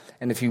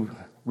 And if you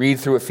read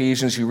through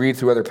Ephesians, you read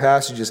through other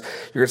passages,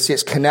 you're going to see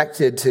it's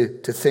connected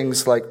to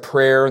things like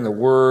prayer and the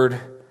Word,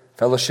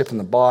 fellowship in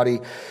the body.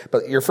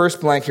 But your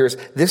first blank here is,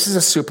 this is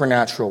a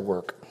supernatural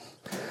work.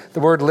 The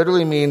word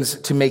literally means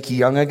to make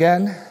young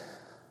again.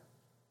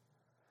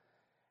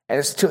 And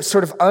it's to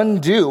sort of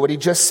undo what he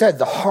just said,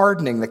 the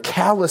hardening, the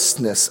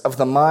callousness of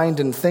the mind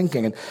and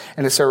thinking.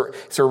 And it's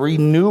a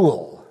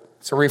renewal.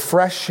 It's a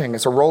refreshing.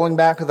 It's a rolling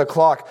back of the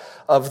clock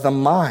of the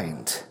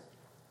mind.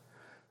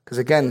 Because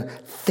again,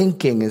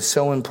 thinking is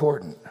so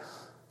important.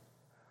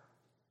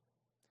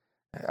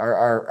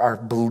 Our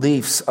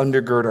beliefs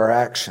undergird our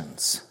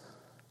actions.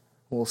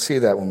 We'll see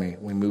that when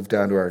we move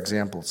down to our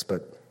examples.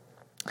 But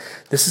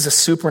this is a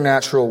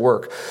supernatural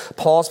work.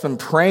 Paul's been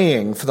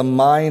praying for the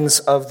minds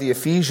of the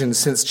Ephesians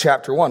since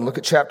chapter 1. Look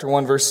at chapter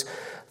 1, verse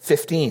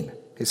 15.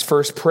 His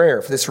first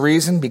prayer. For this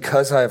reason,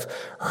 because I have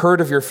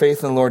heard of your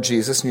faith in the Lord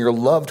Jesus and your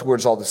love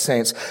towards all the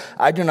saints,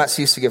 I do not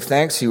cease to give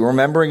thanks to you,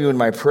 remembering you in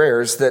my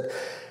prayers, that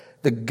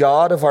the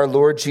God of our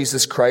Lord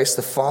Jesus Christ,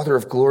 the Father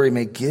of glory,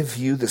 may give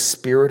you the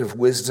spirit of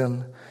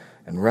wisdom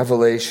and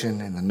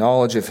revelation and the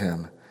knowledge of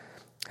him,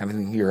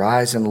 having your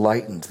eyes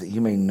enlightened, that you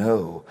may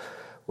know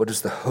what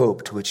is the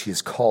hope to which he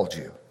has called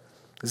you.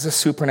 This is a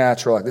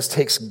supernatural act. This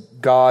takes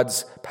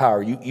God's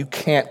power. You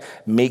can't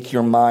make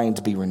your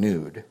mind be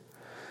renewed.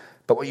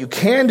 But what you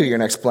can do, your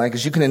next blank,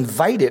 is you can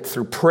invite it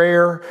through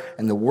prayer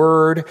and the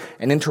word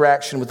and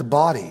interaction with the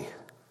body.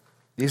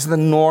 These are the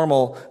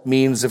normal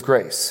means of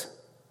grace.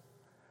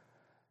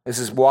 This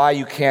is why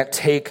you can't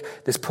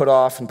take this put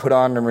off and put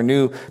on and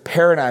renew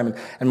paradigm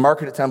and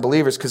market it to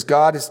unbelievers, because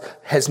God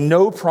has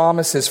no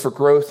promises for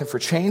growth and for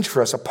change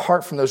for us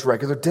apart from those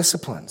regular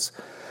disciplines.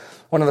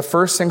 One of the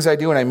first things I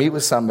do when I meet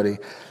with somebody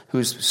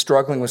who's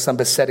struggling with some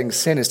besetting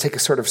sin is take a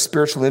sort of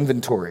spiritual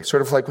inventory.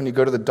 Sort of like when you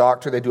go to the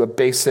doctor, they do a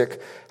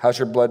basic, how's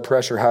your blood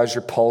pressure, how's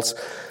your pulse?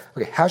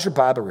 Okay, how's your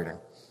Bible reading?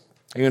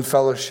 Are you in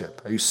fellowship?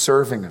 Are you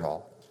serving at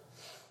all?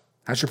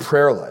 How's your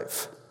prayer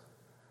life?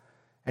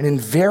 And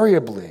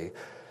invariably,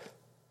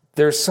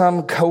 there's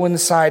some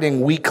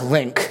coinciding weak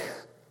link, if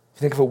you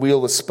think of a wheel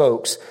with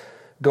spokes,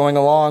 going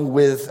along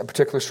with a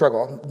particular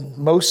struggle.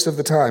 Most of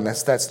the time,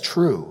 that's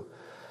true.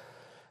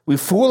 We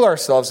fool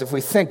ourselves if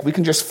we think we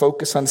can just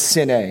focus on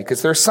sin A,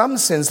 because there are some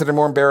sins that are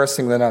more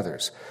embarrassing than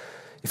others.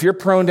 If you're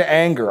prone to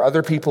anger,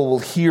 other people will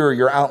hear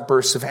your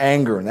outbursts of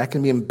anger, and that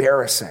can be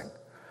embarrassing.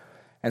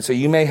 And so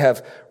you may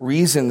have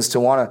reasons to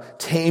want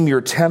to tame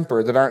your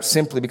temper that aren't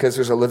simply because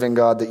there's a living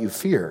God that you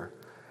fear.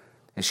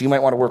 And so you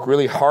might want to work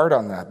really hard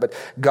on that. But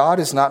God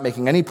is not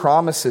making any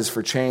promises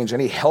for change,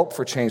 any help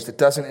for change that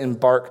doesn't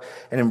embark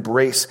and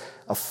embrace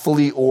a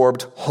fully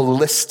orbed,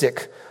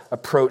 holistic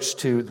approach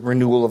to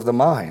renewal of the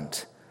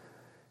mind.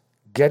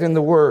 Get in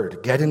the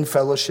Word, get in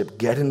fellowship,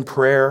 get in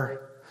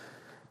prayer,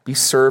 be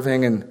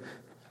serving and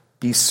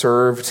be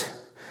served.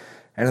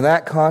 And in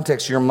that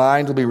context, your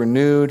mind will be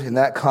renewed. In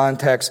that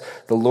context,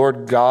 the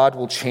Lord God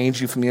will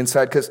change you from the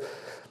inside. Because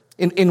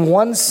in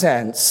one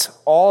sense,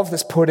 all of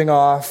this putting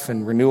off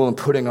and renewal and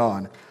putting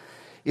on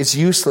is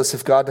useless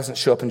if God doesn't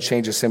show up and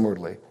change us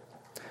inwardly.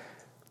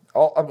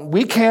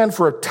 We can,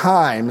 for a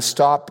time,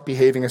 stop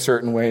behaving a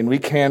certain way, and we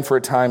can, for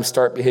a time,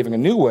 start behaving a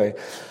new way.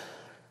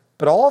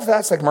 But all of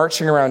that's like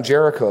marching around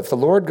Jericho. If the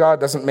Lord God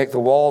doesn't make the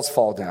walls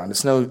fall down,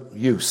 it's no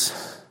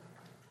use.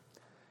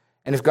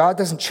 And if God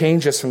doesn't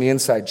change us from the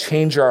inside,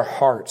 change our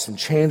hearts and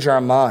change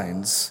our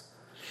minds,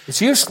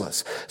 it's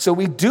useless. So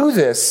we do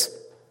this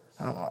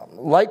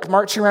like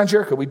marching around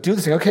Jericho. We do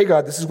this thing. Okay,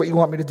 God, this is what you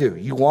want me to do.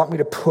 You want me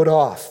to put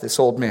off this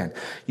old man.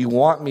 You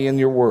want me in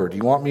your word.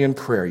 You want me in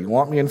prayer. You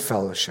want me in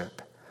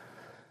fellowship.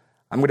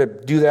 I'm going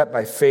to do that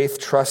by faith,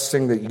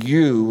 trusting that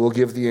you will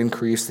give the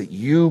increase, that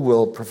you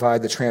will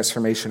provide the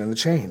transformation and the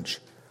change.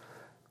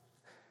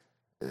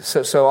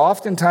 So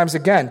oftentimes,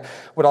 again,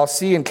 what I'll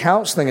see in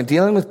counseling and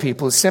dealing with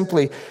people is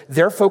simply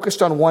they're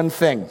focused on one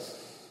thing.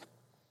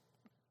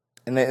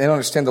 And they don't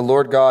understand the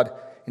Lord God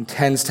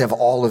intends to have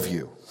all of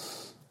you.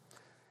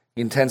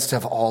 He intends to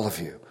have all of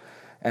you.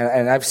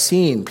 And I've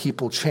seen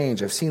people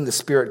change. I've seen the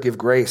Spirit give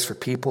grace for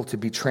people to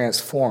be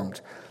transformed.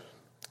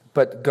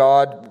 But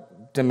God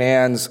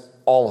demands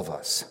all of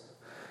us.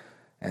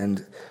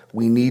 And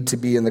we need to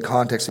be in the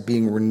context of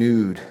being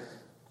renewed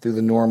through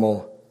the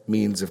normal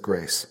means of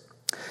grace.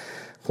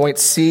 Point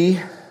C,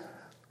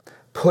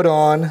 put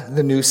on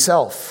the new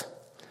self.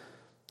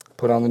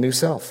 Put on the new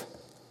self.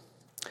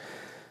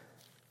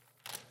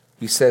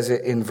 He says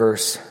it in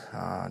verse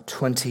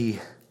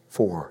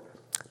 24.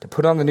 To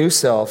put on the new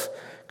self,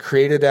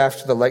 created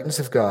after the likeness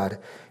of God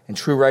in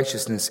true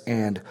righteousness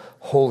and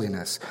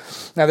holiness.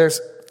 Now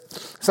there's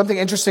something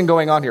interesting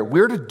going on here.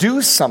 We're to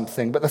do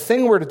something, but the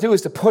thing we're to do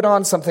is to put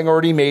on something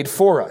already made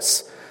for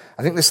us.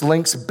 I think this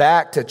links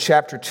back to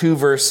chapter 2,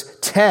 verse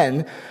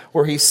 10,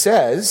 where he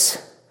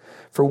says,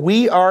 for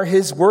we are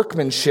his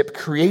workmanship,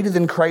 created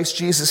in Christ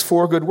Jesus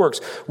for good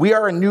works. We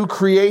are a new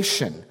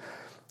creation.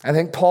 I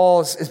think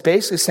Paul is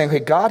basically saying, hey,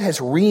 God has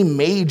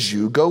remade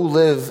you. Go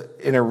live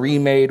in a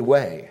remade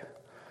way.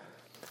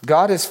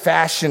 God has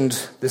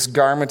fashioned this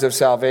garment of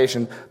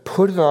salvation.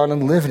 Put it on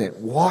and live in it.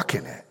 Walk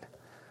in it.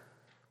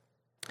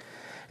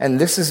 And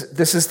this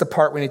is the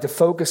part we need to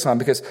focus on,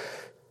 because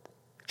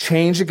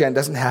change, again,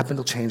 doesn't happen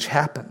until change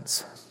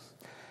happens.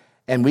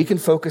 And we can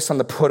focus on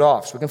the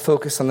put-offs. We can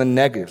focus on the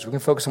negatives. We can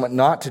focus on what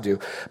not to do.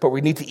 But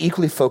we need to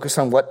equally focus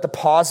on what the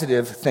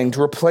positive thing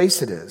to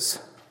replace it is.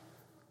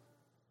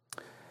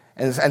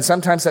 And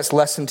sometimes that's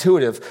less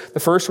intuitive. The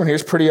first one here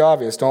is pretty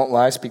obvious. Don't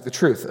lie, speak the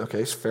truth.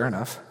 Okay, fair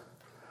enough.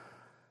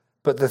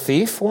 But the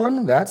thief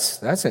one,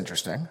 that's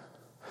interesting.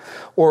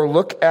 Or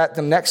look at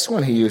the next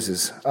one he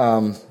uses.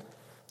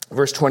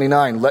 Verse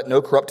 29, let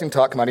no corrupting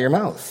talk come out of your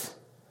mouth,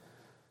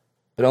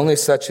 but only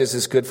such as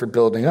is good for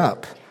building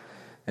up,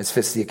 as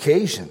fits the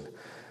occasion,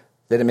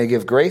 that it may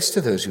give grace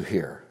to those who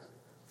hear.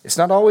 It's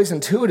not always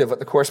intuitive what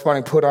the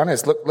corresponding put on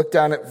is. Look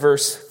down at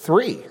verse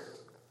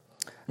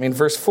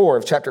 4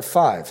 of chapter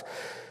 5.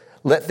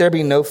 Let there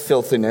be no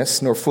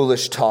filthiness, nor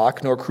foolish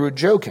talk, nor crude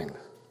joking,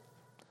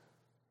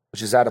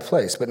 which is out of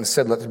place, but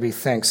instead let there be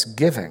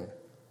thanksgiving.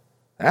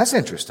 That's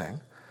interesting.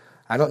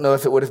 I don't know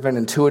if it would have been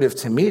intuitive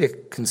to me to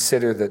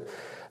consider that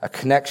a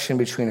connection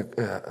between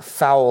a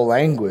foul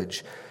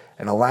language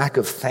and a lack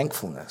of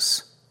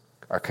thankfulness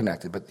are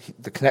connected, but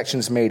the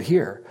connection is made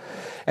here.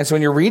 And so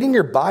when you're reading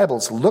your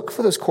Bibles, look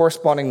for those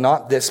corresponding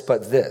not this,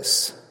 but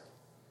this.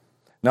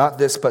 Not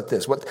this, but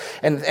this.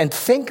 And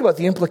think about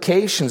the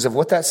implications of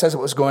what that says,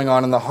 what was going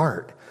on in the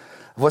heart,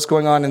 of what's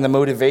going on in the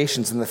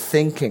motivations and the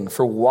thinking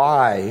for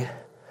why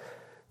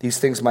these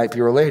things might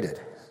be related.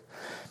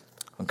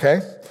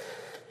 Okay?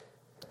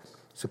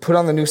 So put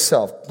on the new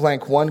self.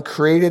 Blank 1,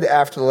 created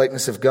after the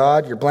likeness of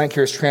God. Your blank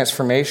here is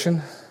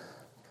transformation.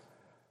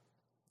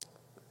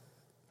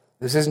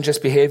 This isn't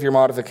just behavior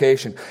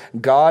modification.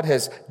 God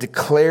has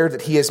declared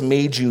that he has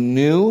made you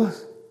new.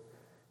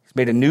 He's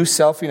made a new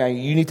self. Now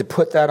you need to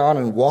put that on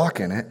and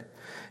walk in it.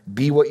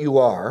 Be what you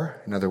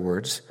are, in other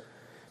words,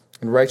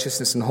 in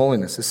righteousness and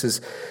holiness. This is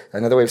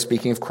another way of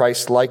speaking of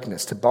Christ's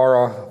likeness. To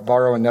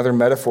borrow another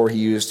metaphor he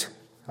used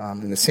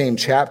in the same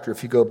chapter,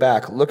 if you go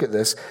back, look at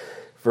this,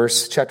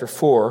 chapter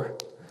 4,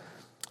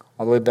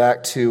 all the way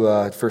back to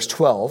verse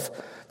 12.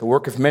 The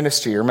work of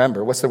ministry,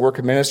 remember, what's the work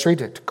of ministry?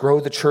 To grow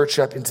the church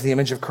up into the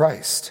image of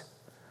Christ.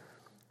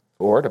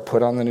 Or to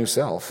put on the new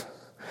self.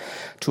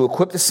 To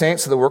equip the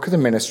saints for the work of the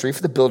ministry,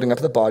 for the building up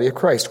of the body of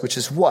Christ, which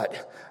is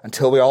what?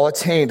 Until we all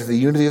attain to the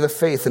unity of the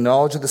faith, the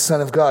knowledge of the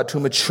Son of God, to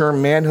a mature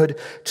manhood,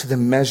 to the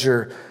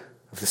measure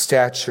of the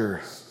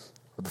stature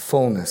of the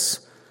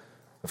fullness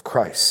of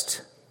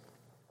Christ.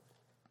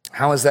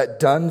 How is that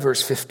done?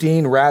 Verse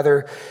 15,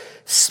 rather,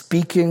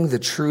 speaking the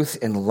truth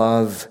in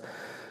love,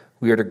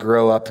 we are to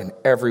grow up in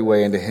every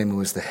way into him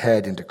who is the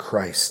head, into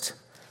Christ,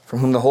 from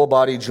whom the whole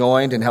body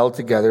joined and held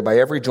together by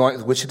every joint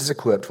with which it is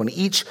equipped, when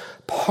each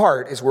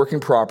part is working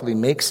properly,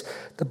 makes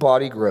the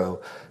body grow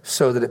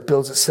so that it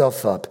builds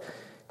itself up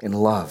in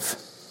love.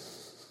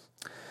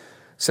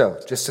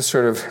 So, just to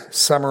sort of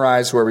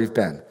summarize where we've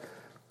been.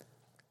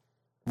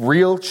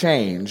 Real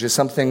change is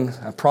something,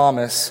 a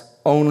promise,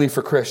 only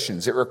for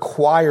Christians. It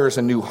requires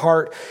a new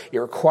heart. It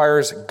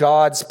requires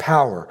God's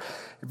power.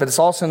 But it's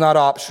also not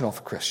optional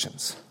for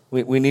Christians.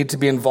 We need to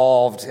be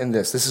involved in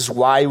this. This is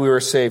why we were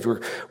saved.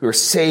 We were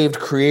saved,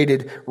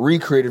 created,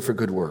 recreated for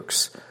good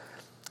works.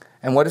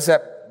 And what does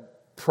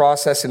that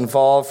process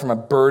involve from a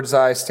bird's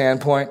eye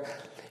standpoint?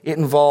 It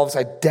involves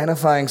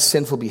identifying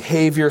sinful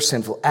behavior,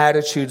 sinful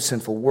attitudes,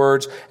 sinful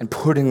words, and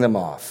putting them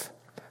off.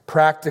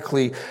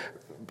 Practically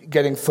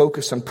getting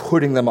focused on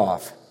putting them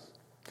off.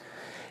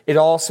 It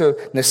also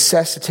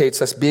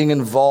necessitates us being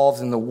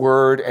involved in the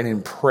Word and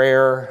in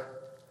prayer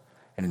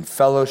and in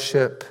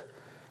fellowship,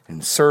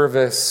 in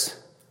service.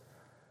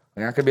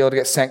 We're not going to be able to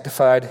get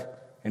sanctified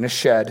in a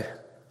shed.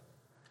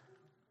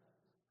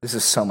 This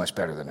is so much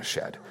better than a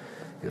shed.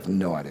 You have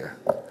no idea.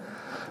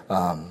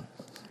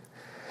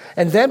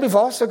 And then we've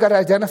also got to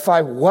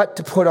identify what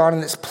to put on in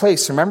its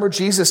place. Remember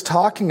Jesus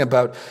talking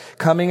about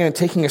coming in and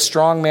taking a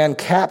strong man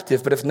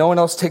captive, but if no one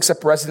else takes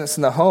up residence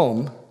in the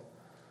home,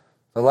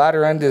 the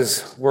latter end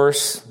is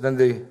worse than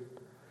the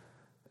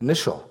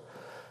initial.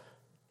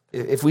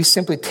 If we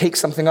simply take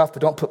something off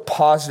but don't put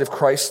positive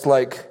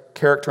Christ-like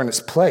character in its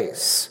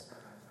place,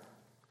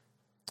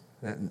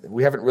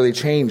 we haven't really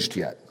changed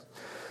yet.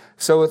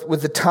 So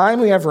with the time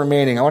we have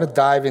remaining, I want to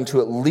dive into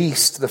at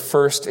least the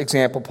first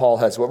example Paul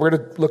has. What we're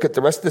going to look at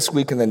the rest of this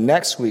week and the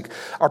next week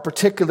are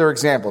particular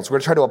examples. We're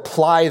going to try to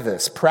apply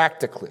this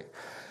practically.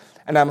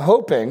 And I'm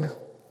hoping,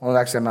 well,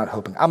 actually I'm not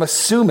hoping, I'm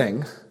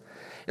assuming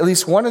at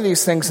least one of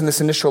these things in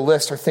this initial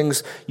list are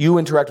things you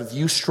interact with,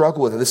 you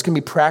struggle with. This can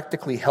be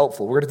practically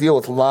helpful. We're going to deal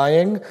with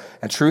lying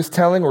and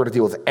truth-telling. We're going to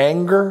deal with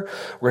anger.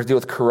 We're going to deal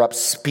with corrupt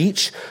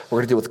speech. We're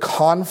going to deal with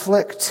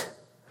conflict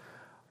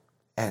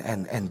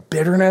and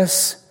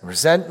bitterness,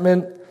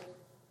 resentment.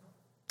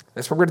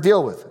 That's what we're going to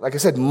deal with. Like I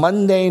said,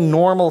 mundane,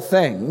 normal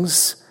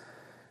things.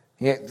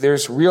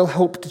 There's real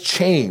hope to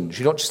change.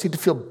 You don't just need to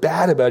feel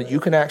bad about it. You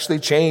can actually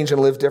change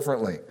and live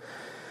differently.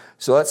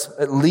 So let's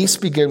at least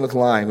begin with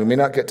lying. We may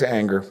not get to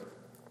anger,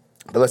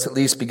 but let's at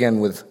least begin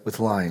with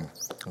lying,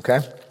 okay?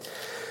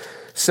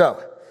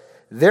 So,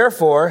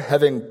 therefore,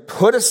 having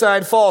put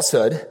aside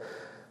falsehood,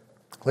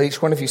 let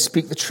each one of you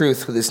speak the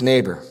truth with his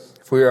neighbor,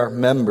 if we are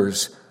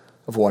members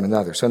of one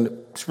another. So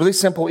it's really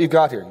simple what you've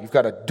got here. You've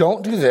got a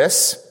don't do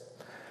this,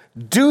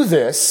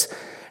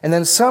 and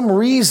then some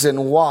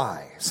reason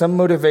why, some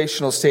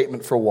motivational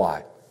statement for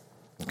why,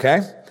 okay?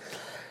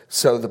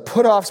 So the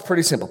put off's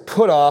pretty simple.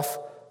 Put off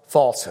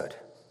falsehood.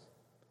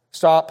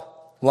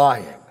 Stop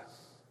lying.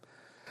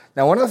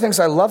 Now, one of the things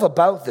I love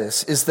about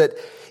this is that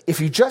if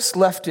you just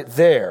left it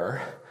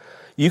there,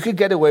 you could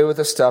get away with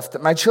the stuff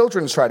that my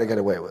children try to get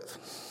away with.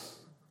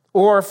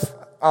 Or if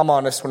I'm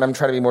honest, when I'm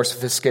trying to be more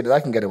sophisticated,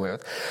 I can get away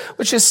with,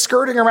 which is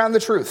skirting around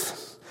the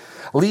truth,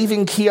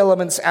 leaving key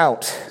elements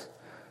out.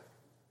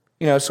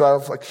 You know, so I'll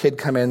have a kid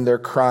come in, they're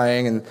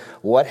crying, and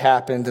what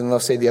happened? And they'll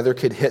say the other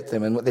kid hit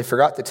them. And what they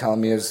forgot to tell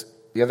me is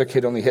the other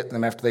kid only hit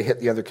them after they hit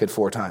the other kid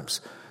 4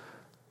 times.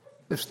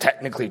 It's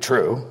technically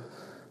true.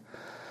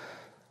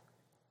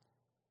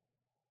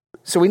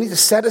 So we need to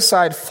set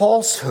aside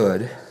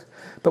falsehood,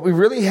 but we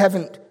really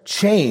haven't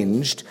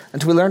changed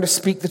until we learn to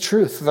speak the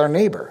truth with our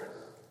neighbor.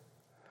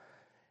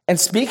 And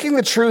speaking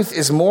the truth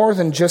is more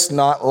than just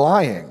not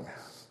lying.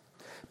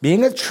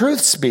 Being a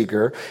truth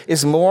speaker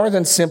is more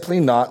than simply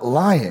not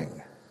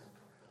lying.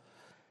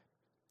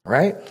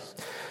 Right?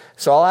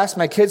 So I'll ask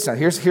my kids now,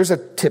 here's a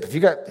tip.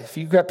 If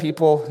you've got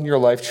people in your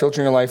life,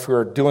 children in your life who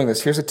are doing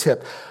this, here's a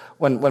tip.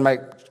 When my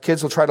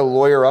kids will try to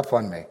lawyer up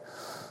on me,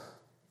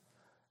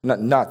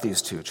 not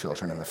these 2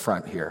 children in the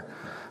front here,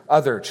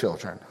 other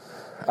children.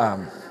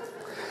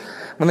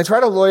 When they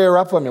try to lawyer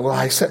up on me,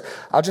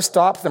 I'll just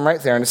stop them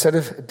right there. And instead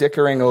of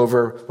dickering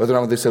over whether or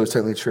not what they said was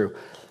technically true,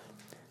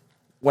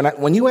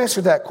 when you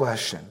answered that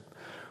question,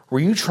 were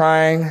you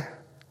trying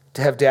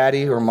to have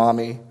daddy or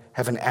mommy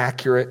have an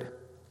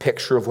accurate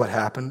picture of what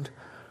happened?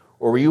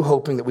 Or were you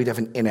hoping that we'd have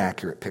an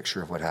inaccurate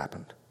picture of what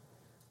happened?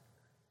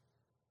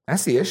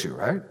 That's the issue,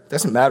 right? It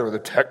doesn't matter whether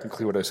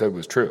technically what I said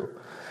was true.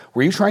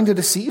 Were you trying to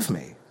deceive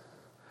me?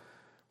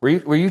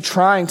 Were you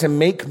trying to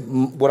make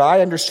what I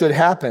understood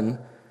happen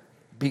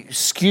be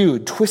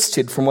skewed,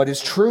 twisted from what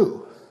is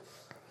true?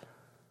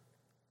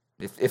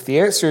 If the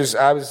answer is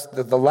I was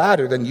the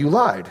latter, then you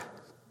lied.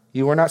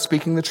 You were not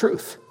speaking the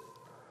truth.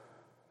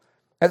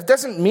 That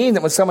doesn't mean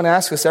that when someone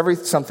asks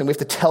us something, we have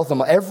to tell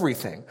them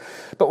everything.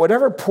 But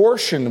whatever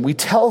portion we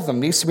tell them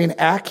needs to be an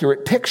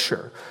accurate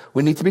picture.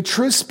 We need to be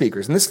truth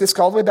speakers. And this gets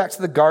all the way back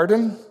to the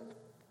garden.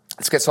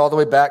 This gets all the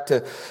way back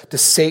to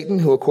Satan,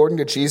 who, according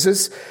to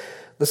Jesus,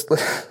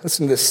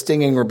 listen to this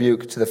stinging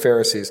rebuke to the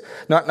Pharisees.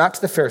 Not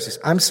to the Pharisees,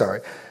 I'm sorry.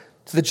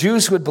 To the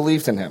Jews who had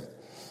believed in him.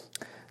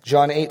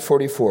 John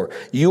 8:44.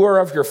 You are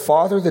of your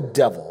father the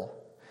devil.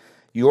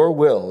 Your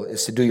will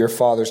is to do your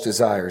father's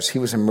desires. He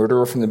was a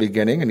murderer from the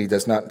beginning, and he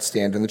does not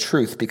stand in the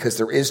truth, because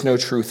there is no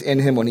truth in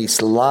him. When he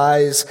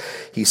lies,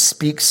 he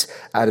speaks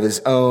out of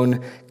his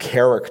own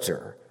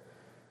character.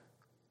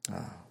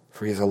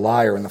 For he is a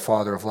liar and the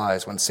father of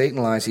lies. When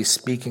Satan lies, he's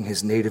speaking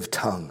his native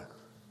tongue.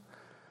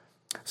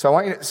 So I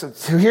want you to,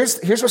 so here's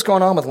what's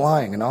going on with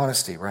lying and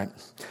honesty, right?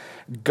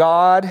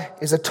 God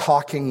is a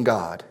talking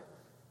God,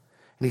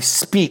 and he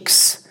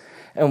speaks.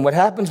 And what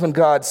happens when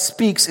God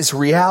speaks is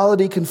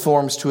reality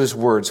conforms to his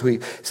words.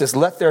 He says,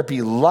 let there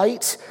be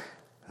light,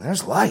 and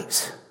there's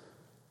light.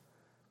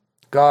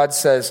 God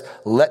says,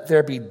 let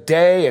there be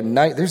day and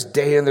night. There's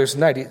day and there's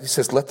night. He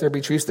says, let there be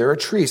trees. There are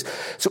trees.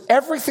 So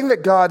everything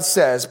that God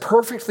says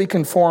perfectly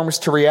conforms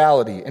to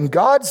reality. In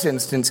God's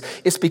instance,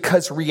 it's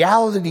because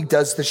reality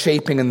does the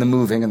shaping and the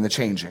moving and the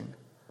changing.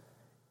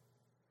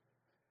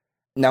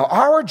 Now,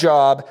 our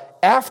job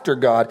after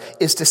God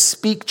is to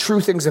speak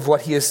true things of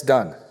what he has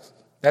done.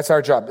 That's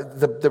our job.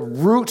 The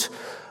root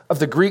of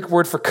the Greek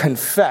word for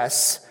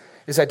confess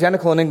is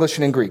identical in English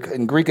and in Greek.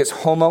 In Greek, it's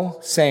homo,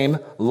 same,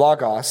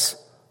 logos,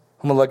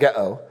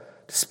 homologeo,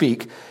 to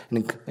speak.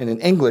 And in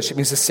English, it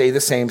means to say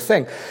the same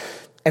thing.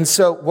 And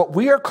so what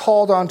we are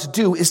called on to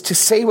do is to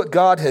say what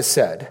God has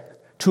said,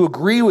 to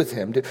agree with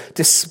him,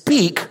 to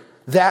speak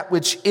that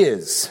which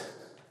is.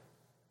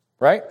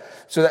 Right?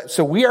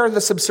 So we are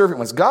the subservient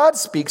ones. God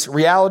speaks,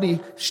 reality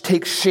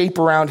takes shape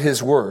around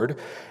his word,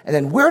 and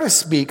then we're to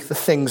speak the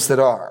things that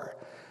are.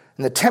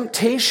 And the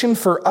temptation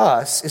for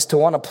us is to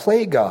want to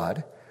play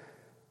God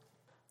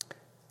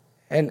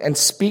and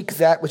speak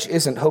that which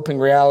isn't, hoping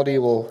reality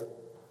will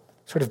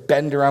sort of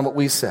bend around what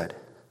we said.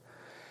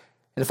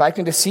 And if I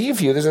can deceive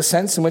you, there's a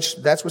sense in which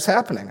that's what's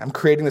happening. I'm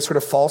creating this sort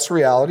of false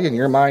reality, and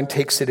your mind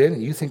takes it in,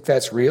 and you think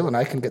that's real, and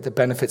I can get the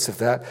benefits of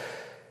that.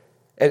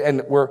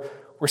 And we're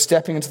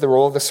stepping into the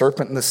role of the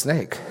serpent and the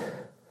snake.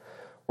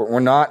 We're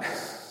not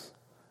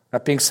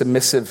being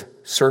submissive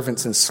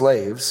servants and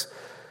slaves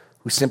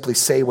who simply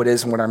say what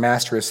is and what our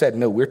master has said.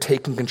 No, we're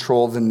taking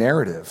control of the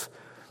narrative.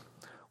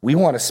 We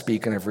want to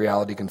speak and have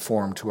reality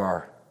conform to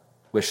our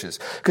wishes.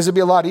 Because it'd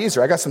be a lot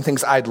easier. I got some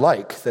things I'd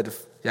like that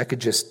if I could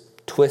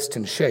just twist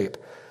and shape.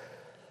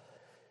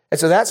 And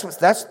so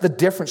that's the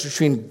difference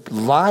between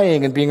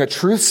lying and being a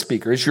truth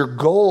speaker. Is your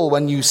goal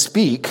when you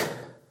speak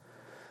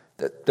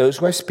that those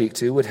who I speak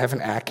to would have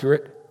an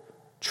accurate,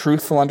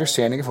 truthful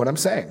understanding of what I'm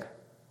saying.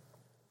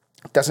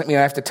 It doesn't mean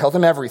I have to tell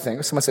them everything.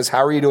 If someone says,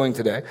 how are you doing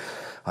today?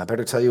 I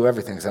better tell you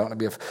everything because I don't want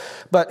to be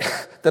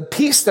But the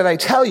piece that I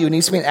tell you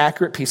needs to be an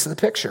accurate piece of the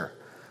picture.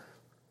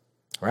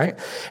 Right?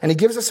 And he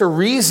gives us a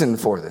reason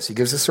for this. He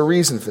gives us a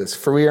reason for this.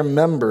 For we are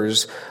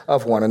members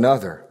of one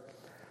another.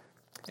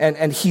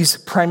 And he's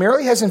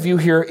primarily has in view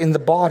here in the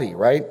body,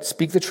 right?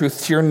 Speak the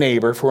truth to your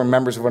neighbor, for we're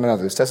members of one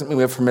another. This doesn't mean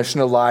we have permission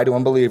to lie to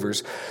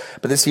unbelievers,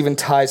 but this even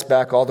ties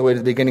back all the way to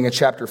the beginning of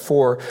chapter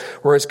 4,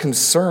 where his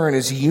concern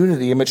is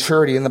unity and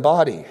maturity in the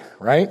body,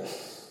 right?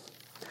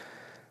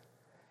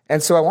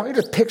 And so I want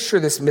you to picture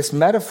this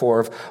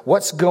metaphor of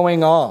what's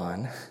going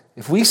on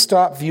if we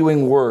stop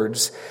viewing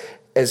words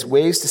as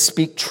ways to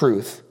speak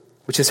truth,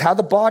 which is how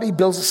the body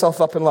builds itself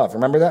up in love.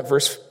 Remember that?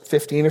 Verse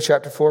 15 of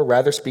chapter 4,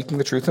 rather speaking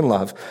the truth in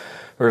love,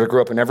 or to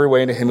grow up in every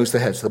way into him who's the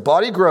head. So the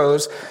body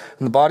grows,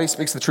 and the body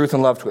speaks the truth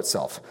in love to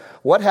itself.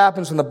 What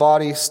happens when the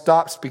body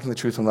stops speaking the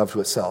truth in love to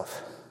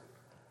itself?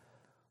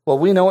 Well,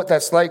 we know what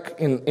that's like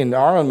in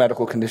our own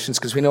medical conditions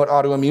because we know what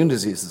autoimmune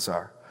diseases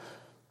are.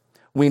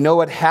 We know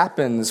what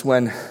happens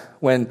when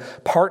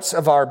parts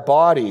of our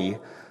body,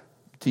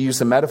 to use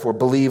the metaphor,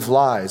 believe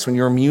lies, when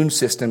your immune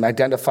system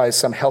identifies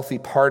some healthy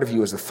part of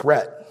you as a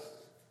threat.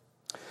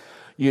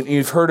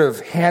 You've heard of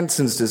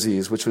Hansen's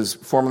disease, which was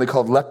formerly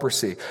called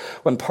leprosy,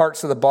 when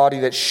parts of the body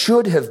that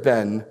should have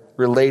been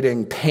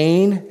relating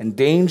pain and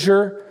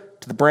danger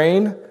to the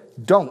brain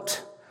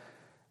don't.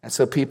 And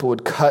so people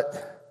would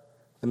cut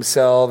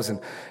themselves and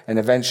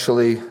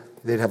eventually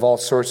they'd have all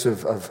sorts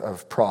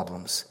of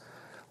problems.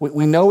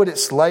 We know what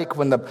it's like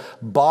when the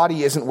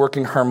body isn't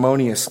working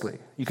harmoniously.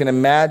 You can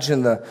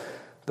imagine the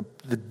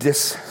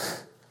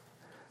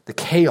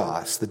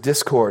chaos, the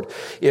discord,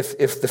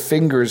 if the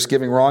fingers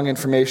giving wrong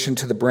information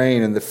to the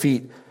brain and the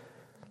feet.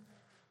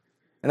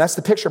 And that's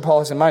the picture Paul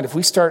has in mind. If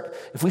we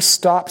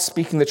stop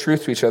speaking the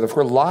truth to each other, if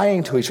we're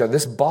lying to each other,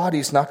 this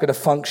body's not going to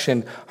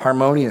function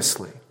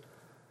harmoniously.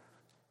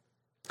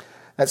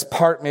 That's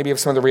part maybe of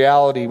some of the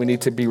reality we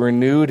need to be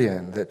renewed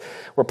in, that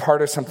we're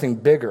part of something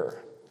bigger.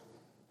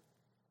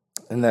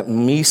 And that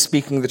me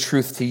speaking the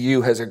truth to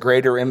you has a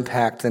greater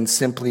impact than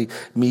simply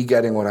me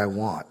getting what I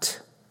want.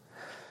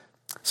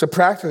 So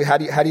practically, how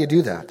do you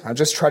do that? I'll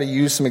just try to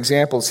use some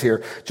examples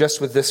here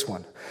just with this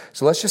one.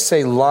 So let's just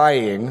say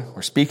lying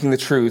or speaking the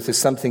truth is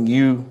something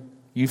you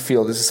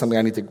feel this is something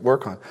I need to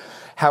work on.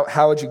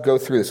 How would you go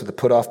through this with the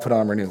put off, put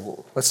on,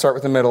 renew? Let's start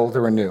with the middle,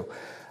 the renew.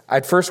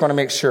 I'd first want to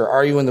make sure,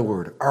 are you in the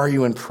Word? Are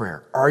you in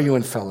prayer? Are you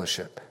in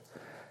fellowship?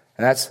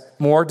 And that's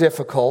more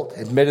difficult,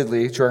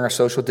 admittedly, during our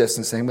social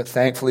distancing, but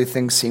thankfully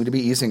things seem to be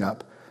easing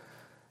up.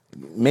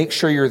 Make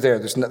sure you're there.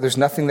 There's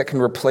nothing that can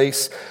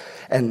replace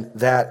and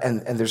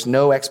there's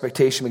no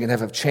expectation we can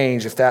have of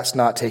change if that's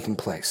not taking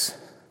place.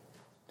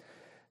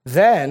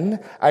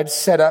 Then I'd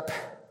set up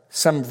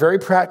some very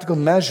practical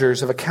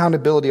measures of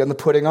accountability on the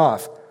putting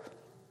off.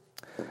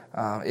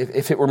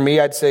 If it were me,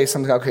 I'd say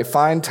something, okay,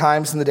 find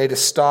times in the day to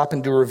stop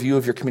and do a review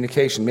of your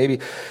communication. Maybe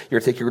you're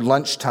going to take your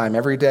lunch time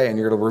every day and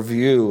you're going to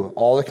review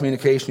all the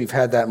communication you've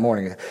had that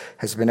morning.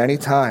 Has there been any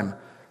time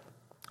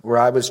where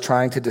I was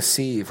trying to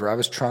deceive or I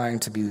was trying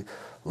to be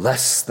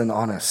less than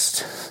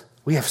honest?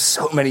 We have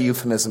so many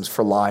euphemisms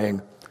for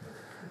lying.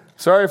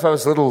 Sorry if I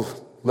was a little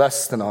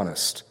less than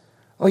honest.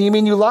 Oh, you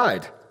mean you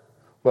lied?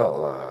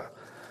 Well,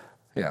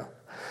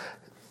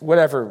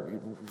 whatever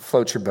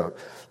floats your boat.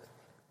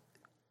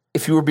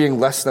 If you were being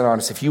less than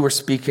honest, if you were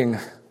speaking,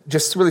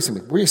 just really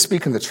simply, were you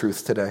speaking the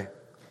truth today?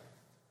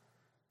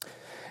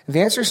 And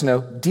the answer is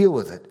no. Deal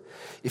with it.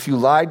 If you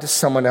lied to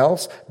someone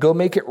else, go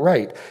make it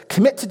right.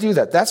 Commit to do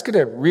that. That's going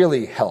to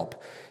really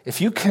help.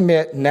 If you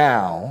commit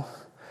now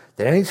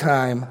that any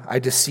time I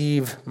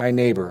deceive my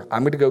neighbor,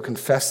 I'm going to go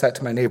confess that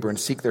to my neighbor and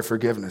seek their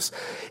forgiveness.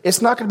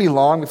 It's not going to be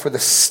long before the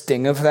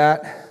sting of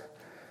that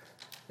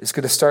is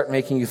going to start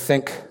making you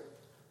think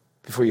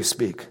before you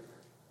speak,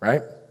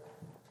 right?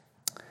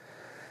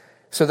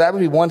 So that would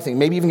be one thing.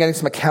 Maybe even getting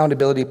some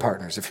accountability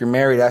partners. If you're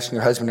married, asking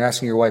your husband or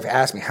asking your wife,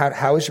 ask me,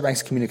 how is my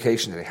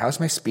communication today? How's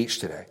my speech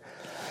today?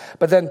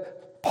 But then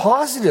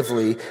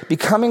positively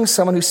becoming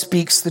someone who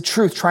speaks the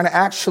truth, trying to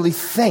actually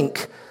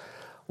think,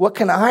 what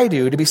can I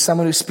do to be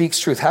someone who speaks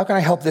truth? How can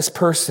I help this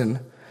person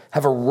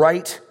have a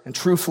right and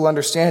truthful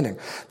understanding?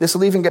 This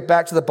will even get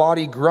back to the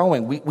body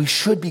growing. We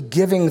should be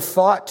giving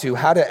thought to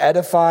how to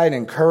edify and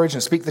encourage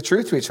and speak the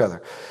truth to each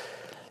other.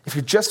 If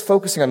you're just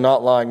focusing on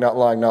not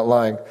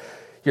lying,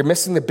 you're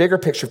missing the bigger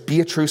picture. Be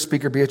a true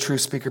speaker, be a true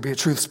speaker, be a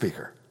truth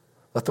speaker.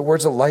 Let the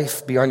words of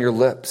life be on your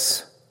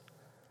lips.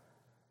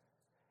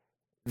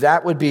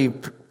 That would be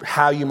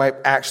how you might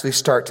actually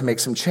start to make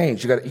some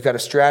change. You got a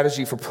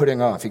strategy for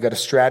putting off. You got a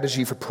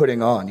strategy for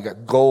putting on. You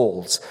got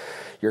goals.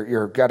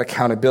 You've got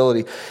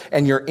accountability.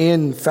 And you're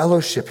in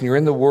fellowship, and you're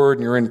in the Word,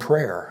 and you're in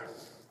prayer.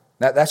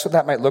 That's what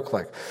that might look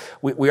like.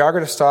 We are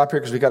going to stop here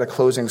because we got a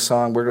closing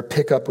song. We're going to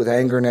pick up with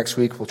anger next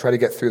week. We'll try to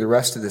get through the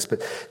rest of this.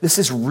 But this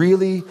is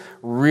really,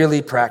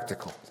 really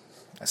practical.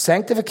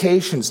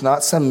 Sanctification is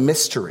not some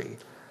mystery.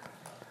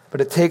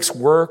 But it takes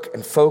work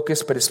and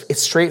focus, but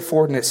it's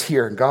straightforward and it's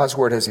here, and God's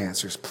word has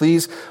answers.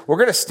 Please, we're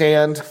going to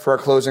stand for our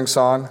closing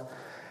song,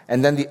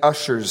 and then the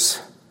ushers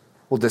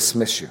will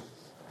dismiss you.